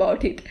reading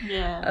about it.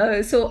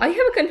 So I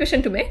have a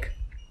confession to make.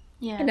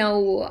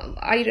 Now,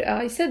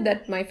 I said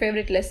that my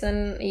favorite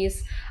lesson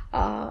is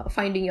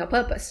finding your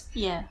purpose.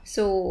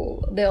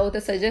 So the author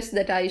suggests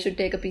that I should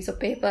take a piece of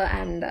paper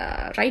and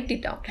write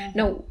it down.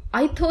 Now,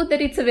 I thought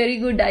that it's a very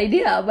good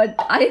idea, but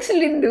I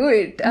actually didn't do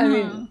it. I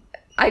mean,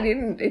 I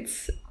didn't.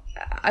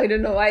 I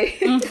don't know why.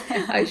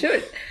 I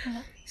should.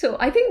 So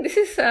I think this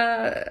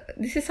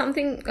is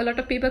something a lot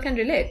of people can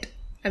relate.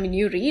 I mean,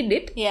 you read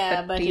it.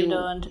 Yeah, but you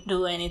don't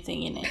do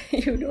anything in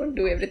it. You don't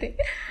do everything.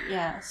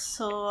 Yeah.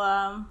 So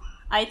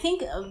I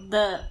think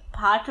the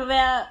part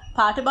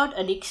about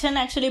addiction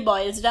actually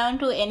boils down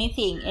to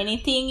anything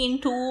in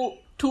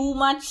too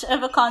much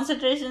of a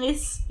concentration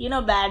is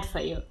bad for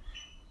you.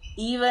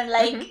 Even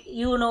like,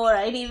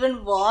 right,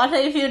 even water,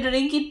 if you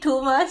drink it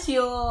too much,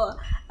 your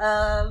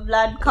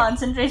blood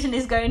concentration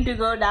is going to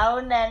go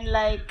down, and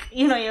like,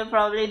 you'll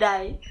probably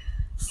die.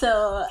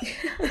 So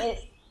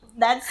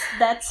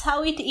that's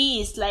how it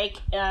is. Like,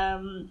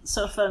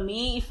 so for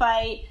me,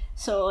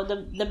 so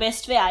the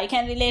best way I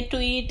can relate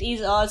to it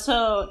is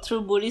also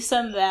through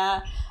Buddhism,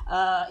 where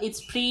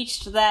it's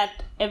preached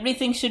that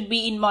everything should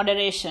be in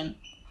moderation.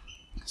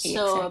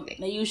 So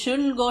you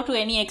shouldn't go to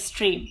any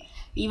extreme,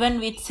 even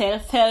with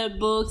self-help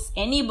books,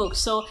 any books.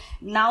 So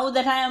now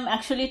that I am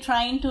actually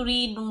trying to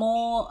read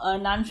more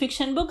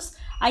non-fiction books,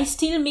 I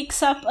still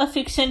mix up a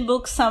fiction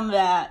book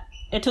somewhere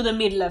to the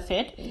middle of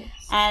it.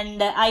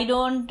 And I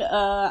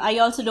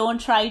also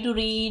don't try to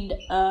read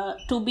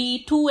to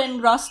be too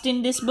engrossed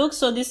in this book.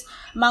 So this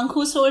Monk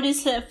Who Sold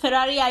His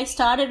Ferrari, I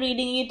started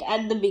reading it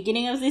at the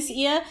beginning of this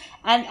year,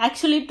 and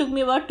actually it took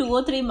me about 2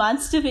 or 3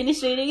 months to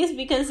finish reading it,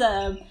 because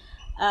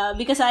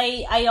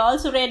I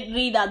also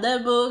read other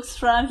books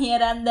from here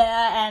and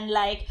there, and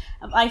like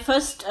I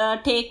first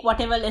take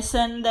whatever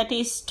lesson that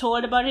is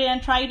told about it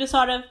and try to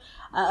sort of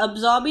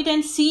absorb it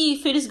and see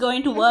if it is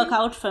going to work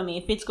out for me,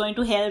 if it's going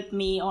to help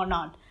me or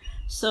not.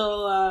 So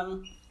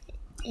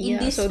in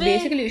this so way,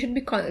 basically you should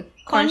be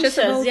conscious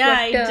about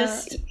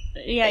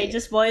it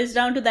just boils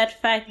down to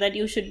that fact that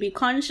you should be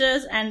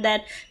conscious, and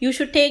that you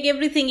should take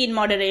everything in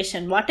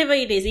moderation, whatever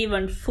it is,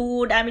 even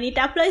food. I mean, it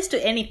applies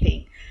to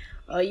anything.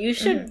 You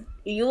should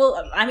we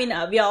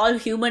are all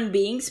human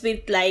beings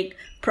with like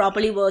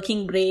properly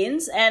working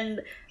brains,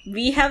 and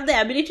we have the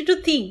ability to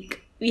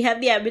think. We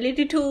have the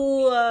ability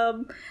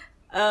to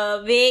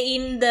weigh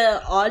in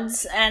the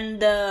odds and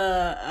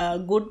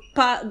the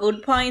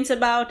good points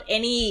about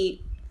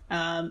anything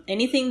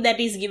that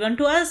is given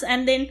to us,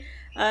 and then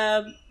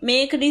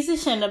make a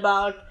decision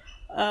about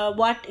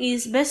what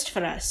is best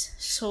for us.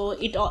 So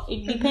it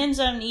depends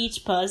on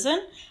each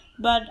person,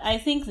 but I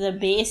think the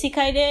basic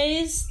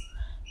idea is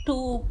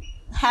to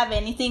have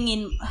everything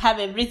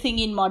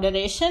in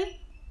moderation,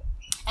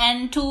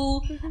 and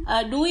to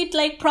do it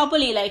like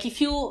properly. Like,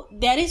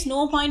 there is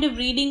no point of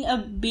reading a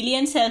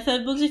billion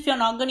self-help books if you're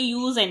not going to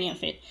use any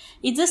of it.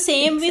 It's the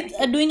same with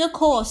doing a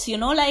course, we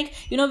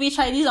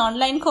try these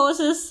online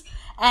courses,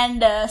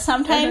 and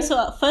sometimes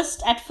at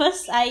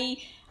first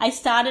I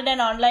started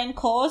an online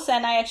course,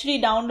 and I actually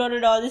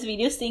downloaded all these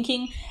videos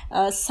thinking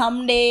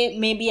someday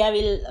maybe I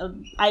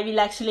will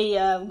actually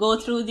go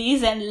through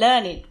these and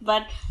learn it.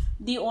 But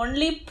the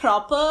only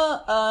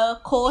proper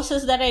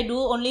courses that I do,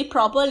 only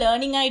proper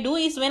learning I do,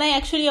 is when I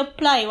actually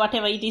apply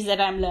whatever it is that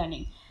I'm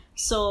learning.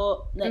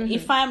 So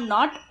if I'm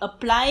not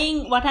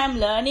applying what I'm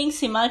learning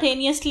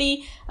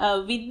simultaneously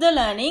with the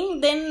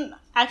learning, then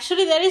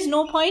actually there is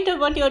no point of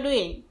what you're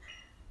doing.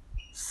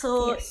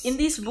 So in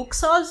these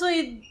books also,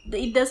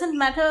 it doesn't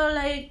matter,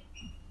 like,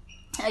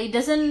 it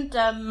doesn't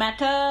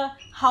matter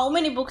how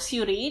many books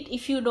you read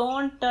if you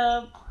don't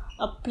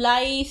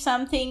apply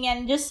something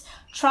and just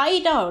try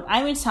it out.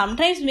 I mean,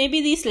 sometimes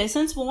maybe these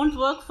lessons won't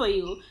work for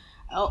you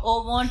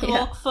or won't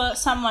work for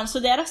someone. So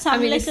there are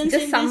some lessons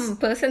it's just some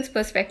person's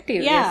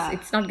perspective. Yes,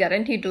 it's not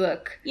guaranteed to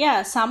work.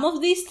 Yeah, some of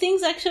these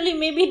things actually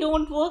maybe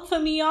don't work for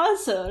me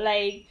also.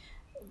 Like,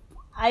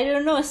 I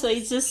don't know. So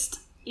it's just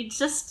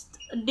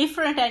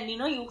different, and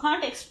you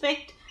can't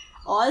expect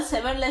all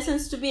 7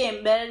 lessons to be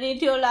embedded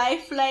into your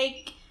life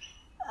like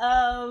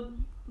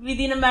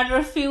within a matter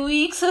of few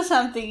weeks or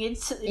something.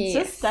 It's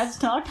just,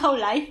 that's not how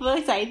life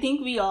works. I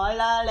think we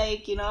all are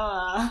like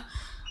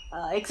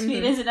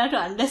experienced enough to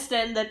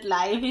understand that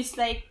life is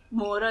like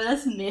more or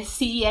less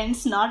messy, and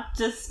it's not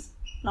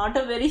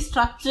a very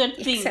structured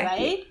thing,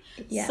 right?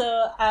 Yeah.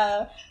 So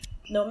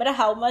no matter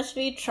how much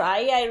we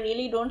try, I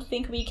really don't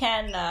think we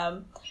can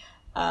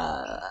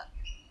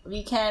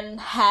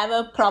have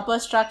a proper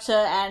structure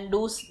and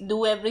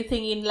do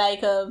everything in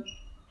like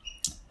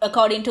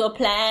according to a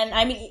plan.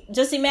 I mean,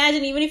 just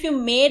imagine, even if you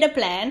made a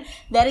plan,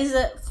 there is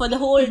for the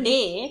whole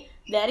day,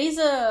 there is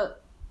a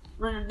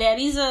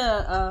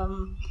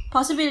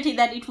possibility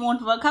that it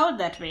won't work out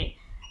that way,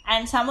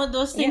 and some of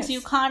those things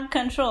you can't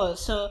control.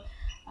 So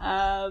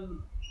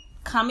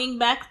coming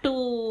back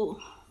to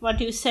what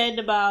you said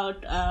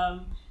about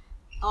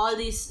all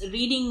this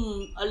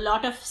reading a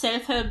lot of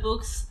self-help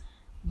books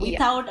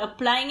without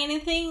applying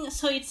anything,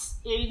 so it's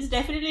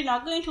definitely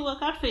not going to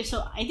work out for you.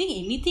 So I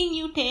think anything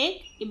you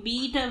take,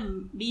 be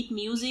it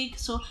music,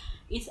 so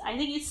I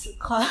think it's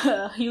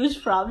a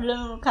huge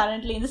problem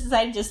currently in the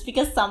society. Just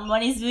because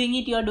someone is doing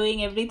it, you're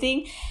doing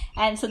everything.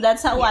 And so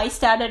that's how I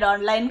started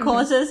online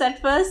courses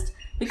at first,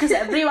 because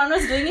everyone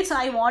was doing it, so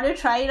I wanted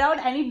to try it out,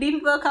 and it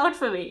didn't work out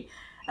for me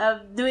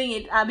doing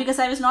it because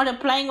I was not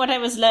applying what I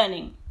was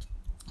learning.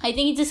 I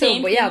think it's the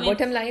same thing.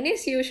 Bottom line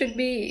is you should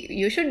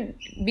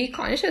be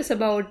conscious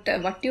about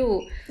what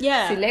you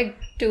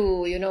select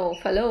to,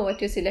 follow,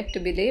 what you select to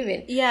believe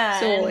in. Yeah.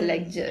 So,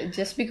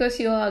 just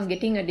because you are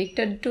getting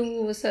addicted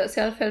to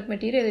self-help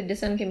material, it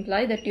doesn't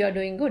imply that you are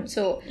doing good.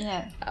 So,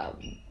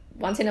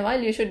 once in a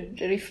while, you should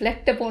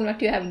reflect upon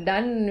what you have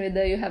done,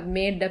 whether you have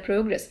made the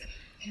progress.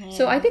 Yeah.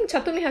 So, I think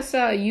Chatumi has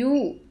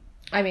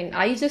I mean,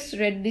 I just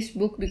read this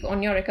book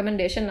on your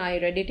recommendation. I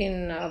read it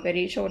in a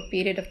very short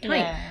period of time.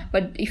 Yeah.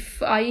 But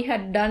if I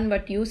had done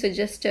what you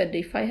suggested,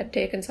 if I had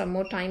taken some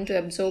more time to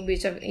absorb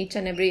each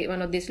and every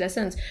one of these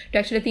lessons, to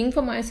actually think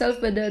for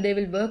myself whether they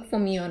will work for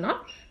me or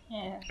not,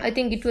 I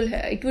think it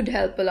would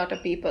help a lot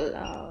of people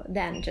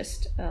than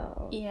just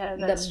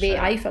the way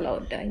I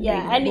followed.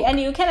 And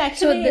you can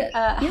actually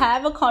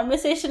have a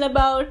conversation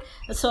about.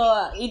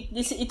 So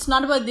it's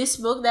not about this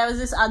book. There was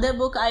this other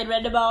book I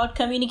read about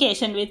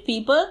communication with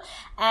people,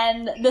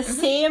 and the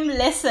same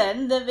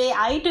lesson, the way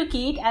I took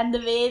it and the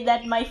way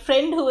that my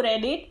friend who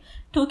read it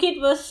took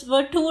it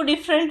were two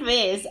different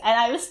ways, and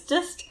I was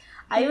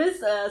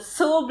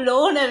so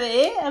blown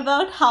away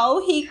about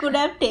how he could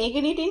have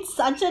taken it in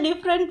such a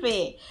different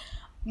way.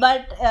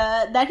 But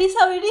that is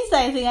how it is,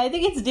 I think. I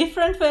think it's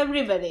different for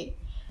everybody.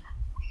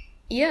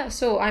 Yeah,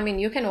 so, I mean,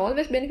 you can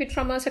always benefit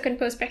from a second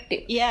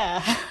perspective.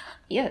 Yeah.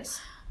 Yes.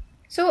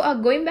 So,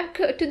 going back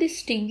to the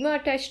stigma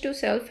attached to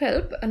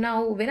self-help,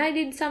 now, when I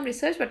did some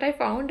research, what I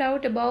found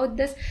out about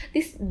this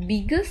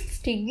biggest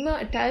stigma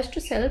attached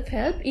to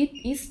self-help,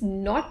 it is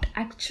not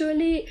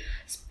actually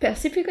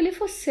specifically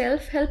for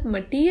self-help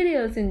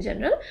materials in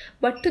general,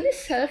 but to the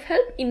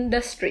self-help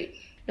industry.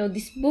 Now,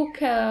 this book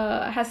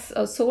has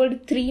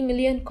sold 3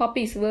 million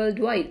copies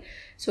worldwide,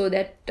 so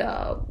that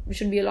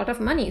should be a lot of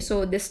money.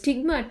 So, the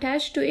stigma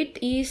attached to it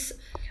is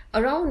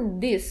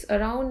around these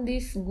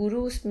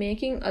gurus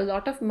making a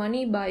lot of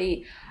money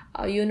by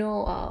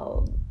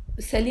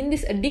selling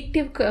this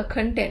addictive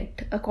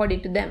content,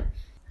 according to them.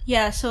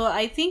 Yeah, so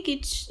I think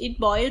it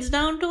boils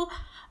down to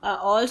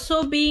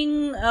also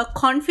being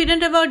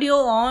confident about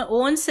your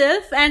own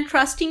self and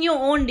trusting your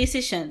own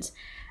decisions.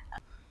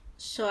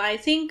 So I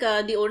think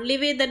the only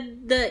way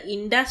that the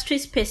industry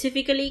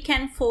specifically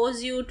can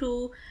force you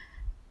to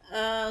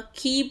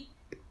keep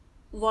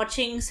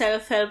watching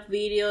self-help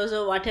videos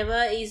or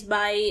whatever is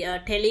by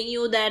telling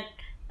you that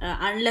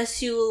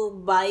unless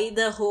you buy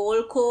the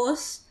whole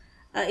course,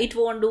 it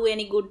won't do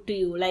any good to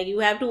you. Like, you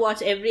have to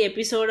watch every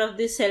episode of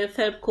this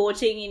self-help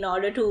coaching in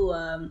order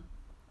to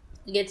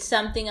get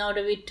something out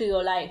of it to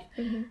your life.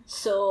 Mm-hmm.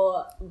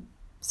 So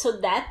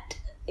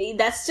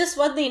that's just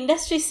what the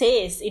industry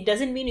says. It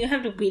doesn't mean you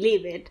have to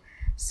believe it.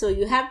 So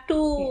you have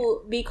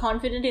to be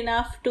confident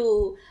enough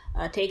to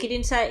take it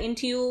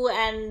into you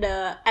and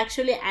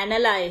actually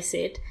analyze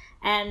it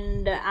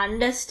and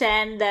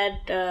understand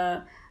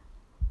that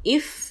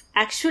if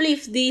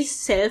these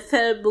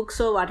self-help books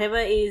or whatever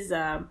is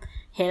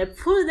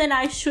helpful, then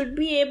I should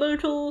be able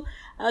to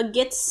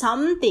get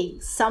some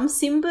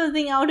simple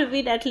thing out of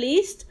it, at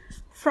least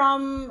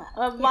from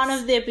one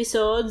of the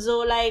episodes,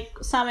 or like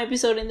some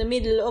episode in the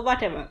middle or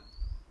whatever.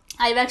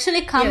 I've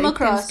actually come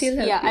across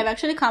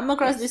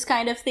this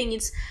kind of thing.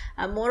 It's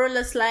more or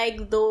less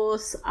like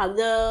those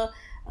other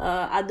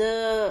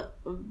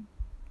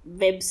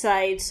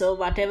websites or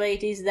whatever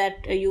it is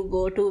that you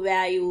go to,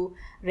 where you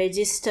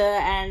register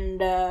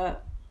and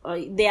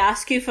they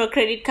ask you for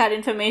credit card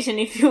information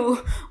if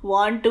you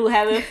want to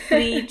have a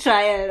free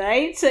trial,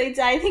 right? So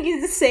I think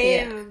it's the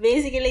same,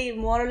 basically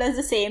more or less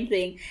the same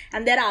thing.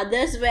 And there are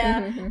others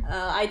where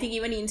I think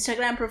even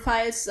Instagram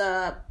profiles.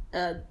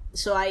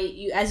 So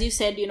as you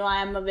said,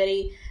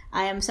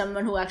 I am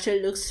someone who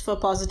actually looks for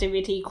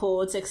positivity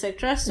quotes,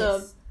 etc. So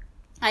yes.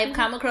 I've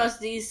come across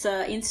these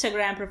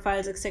Instagram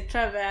profiles,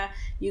 etc., where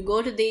you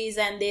go to these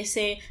and they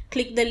say,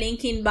 click the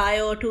link in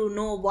bio to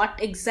know what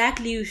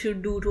exactly you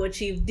should do to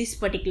achieve this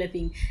particular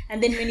thing.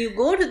 And then when you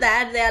go to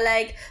that, they're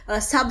like,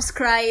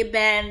 subscribe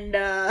and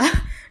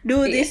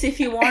do this if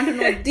you want to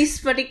know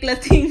this particular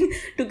thing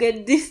to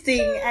get this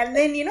thing. And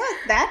then,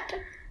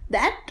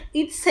 that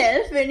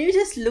itself, when you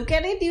just look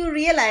at it, you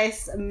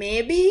realize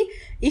maybe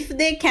if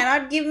they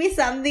cannot give me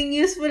something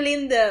useful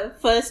in the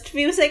first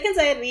few seconds,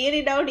 I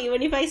really doubt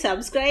even if I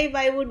subscribe,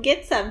 I would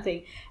get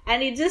something.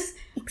 And it just,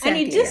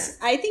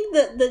 I think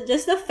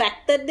the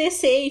fact that they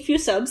say if you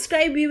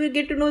subscribe, you will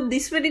get to know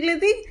this particular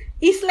thing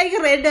is like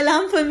a red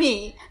alarm for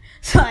me.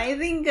 So I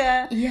think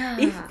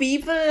if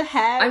people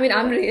have... I mean,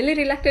 I'm really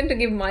reluctant to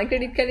give my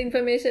credit card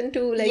information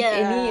to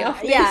any of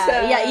these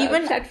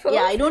platforms.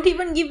 Yeah, I don't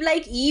even give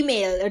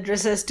email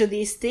addresses to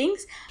these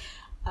things.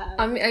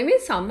 I mean,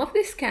 some of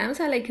these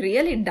scams are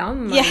really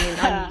dumb. Yeah. I mean,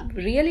 I'm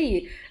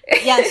really...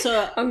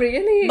 I'm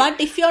really...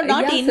 But if you're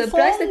not informed...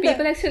 surprised that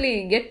people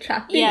actually get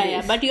trapped in this.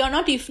 Yeah, but you're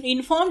not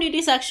informed, it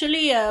is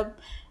actually...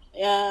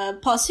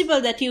 possible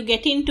that you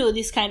get into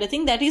this kind of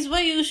thing. That is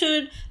why you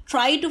should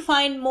try to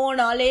find more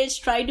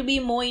knowledge, try to be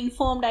more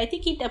informed. I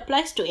think it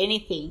applies to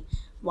anything,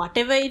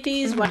 whatever it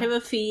is, whatever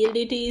field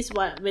it is,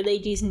 whether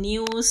it is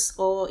news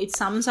or it's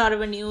some sort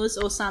of a news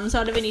or some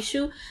sort of an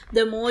issue.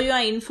 The more you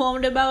are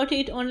informed about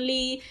it,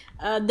 only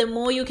the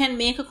more you can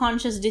make a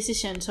conscious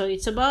decision. So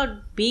it's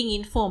about being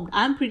informed.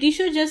 I'm pretty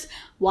sure just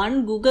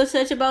one Google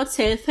search about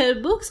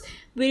self-help books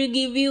will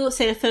give you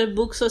self-help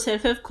books or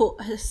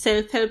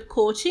self-help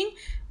coaching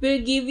will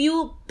give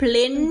you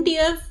plenty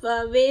of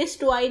ways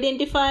to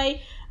identify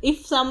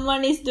if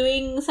someone is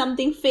doing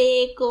something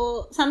fake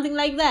or something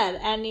like that.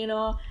 And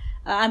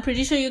I'm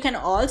pretty sure you can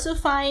also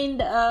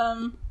find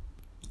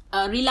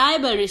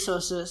reliable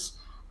resources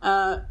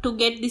to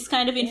get this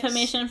kind of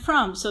information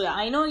from. So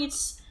I know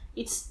it's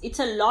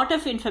a lot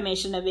of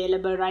information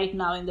available right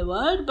now in the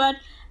world, but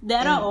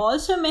there are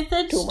also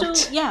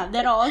methods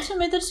there are also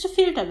methods to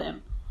filter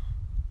them.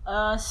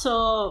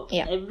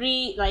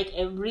 Every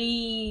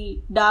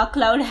dark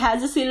cloud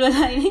has a silver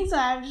lining, so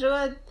I'm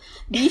sure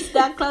these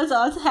dark clouds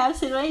also have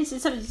silver linings.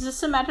 It's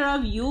just a matter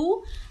of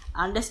you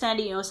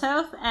understanding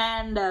yourself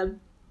and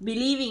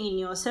believing in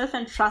yourself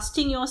and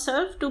trusting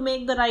yourself to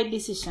make the right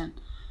decision,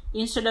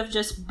 instead of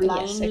just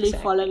blindly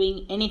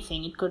following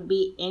anything. It could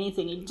be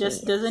anything. It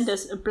just doesn't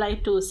just apply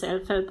to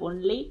self-help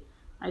only.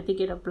 I think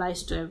it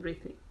applies to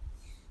everything.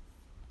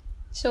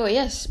 So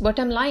yes,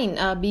 bottom line,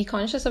 be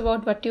conscious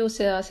about what you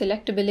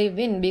select to believe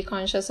in. Be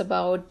conscious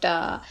about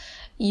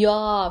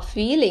your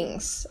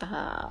feelings,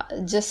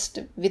 just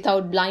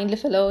without blindly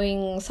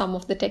following some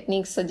of the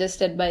techniques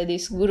suggested by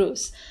these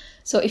gurus.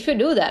 So if you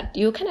do that,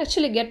 you can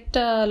actually get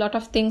a lot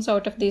of things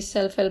out of this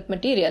self-help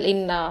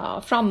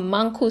material from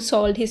Monk Who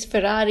Sold His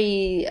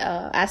Ferrari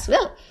as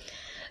well.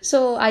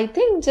 So I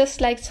think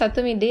just like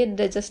Sathumi did,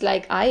 just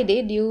like I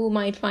did, you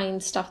might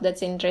find stuff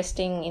that's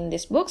interesting in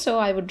this book. So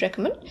I would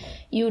recommend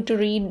you to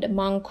read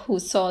Monk Who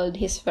Sold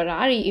His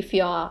Ferrari if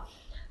you're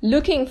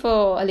looking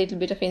for a little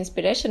bit of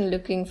inspiration,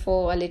 looking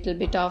for a little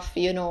bit of,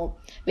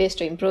 ways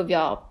to improve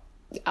your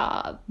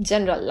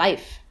general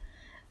life,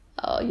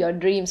 your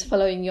dreams,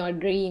 following your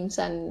dreams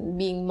and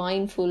being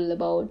mindful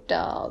about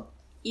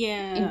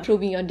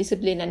improving your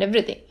discipline and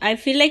everything. I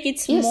feel like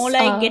it's more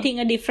like getting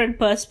a different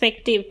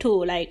perspective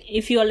too. Like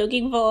if you are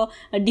looking for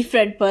a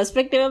different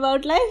perspective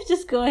about life,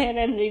 just go ahead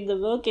and read the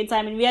book.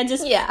 We are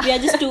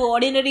just two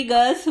ordinary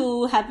girls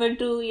who happen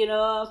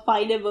to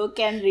find a book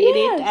and read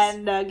it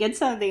and get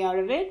something out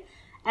of it.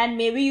 And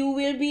maybe you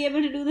will be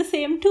able to do the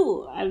same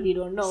too. We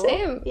don't know.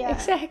 Same,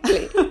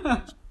 exactly.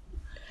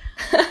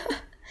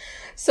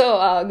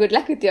 So good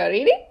luck with your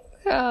reading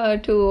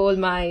to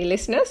all our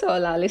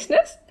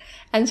listeners.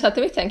 And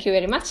Sathumi, thank you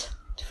very much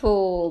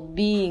for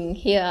being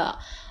here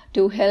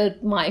to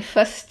help my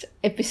first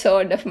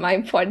episode of my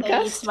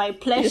podcast. It's my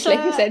pleasure. Just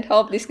like you said,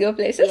 hope this go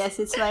places. Yes,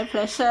 it's my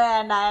pleasure,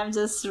 and I am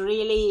just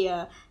really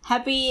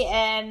happy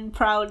and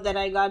proud that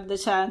I got the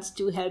chance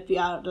to help you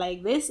out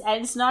like this.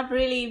 And it's not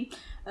really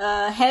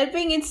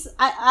helping,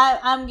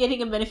 I'm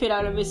getting a benefit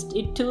out of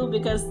it too,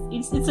 because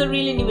it's a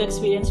really new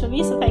experience for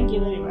me. So thank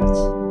you very much.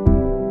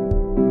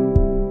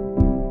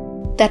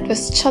 That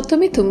was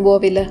Chathumi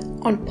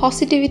Tumbovila on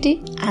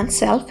positivity and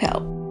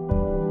self-help.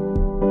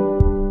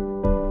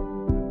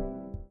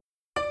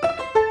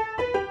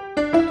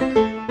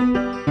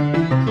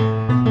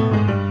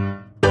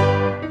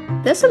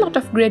 There's a lot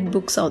of great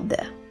books out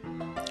there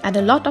and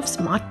a lot of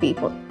smart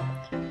people.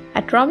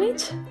 At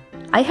Ramage,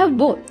 I have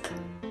both.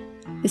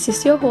 This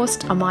is your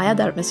host Amaya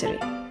Dharmasiri.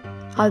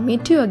 I'll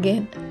meet you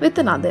again with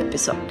another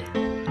episode.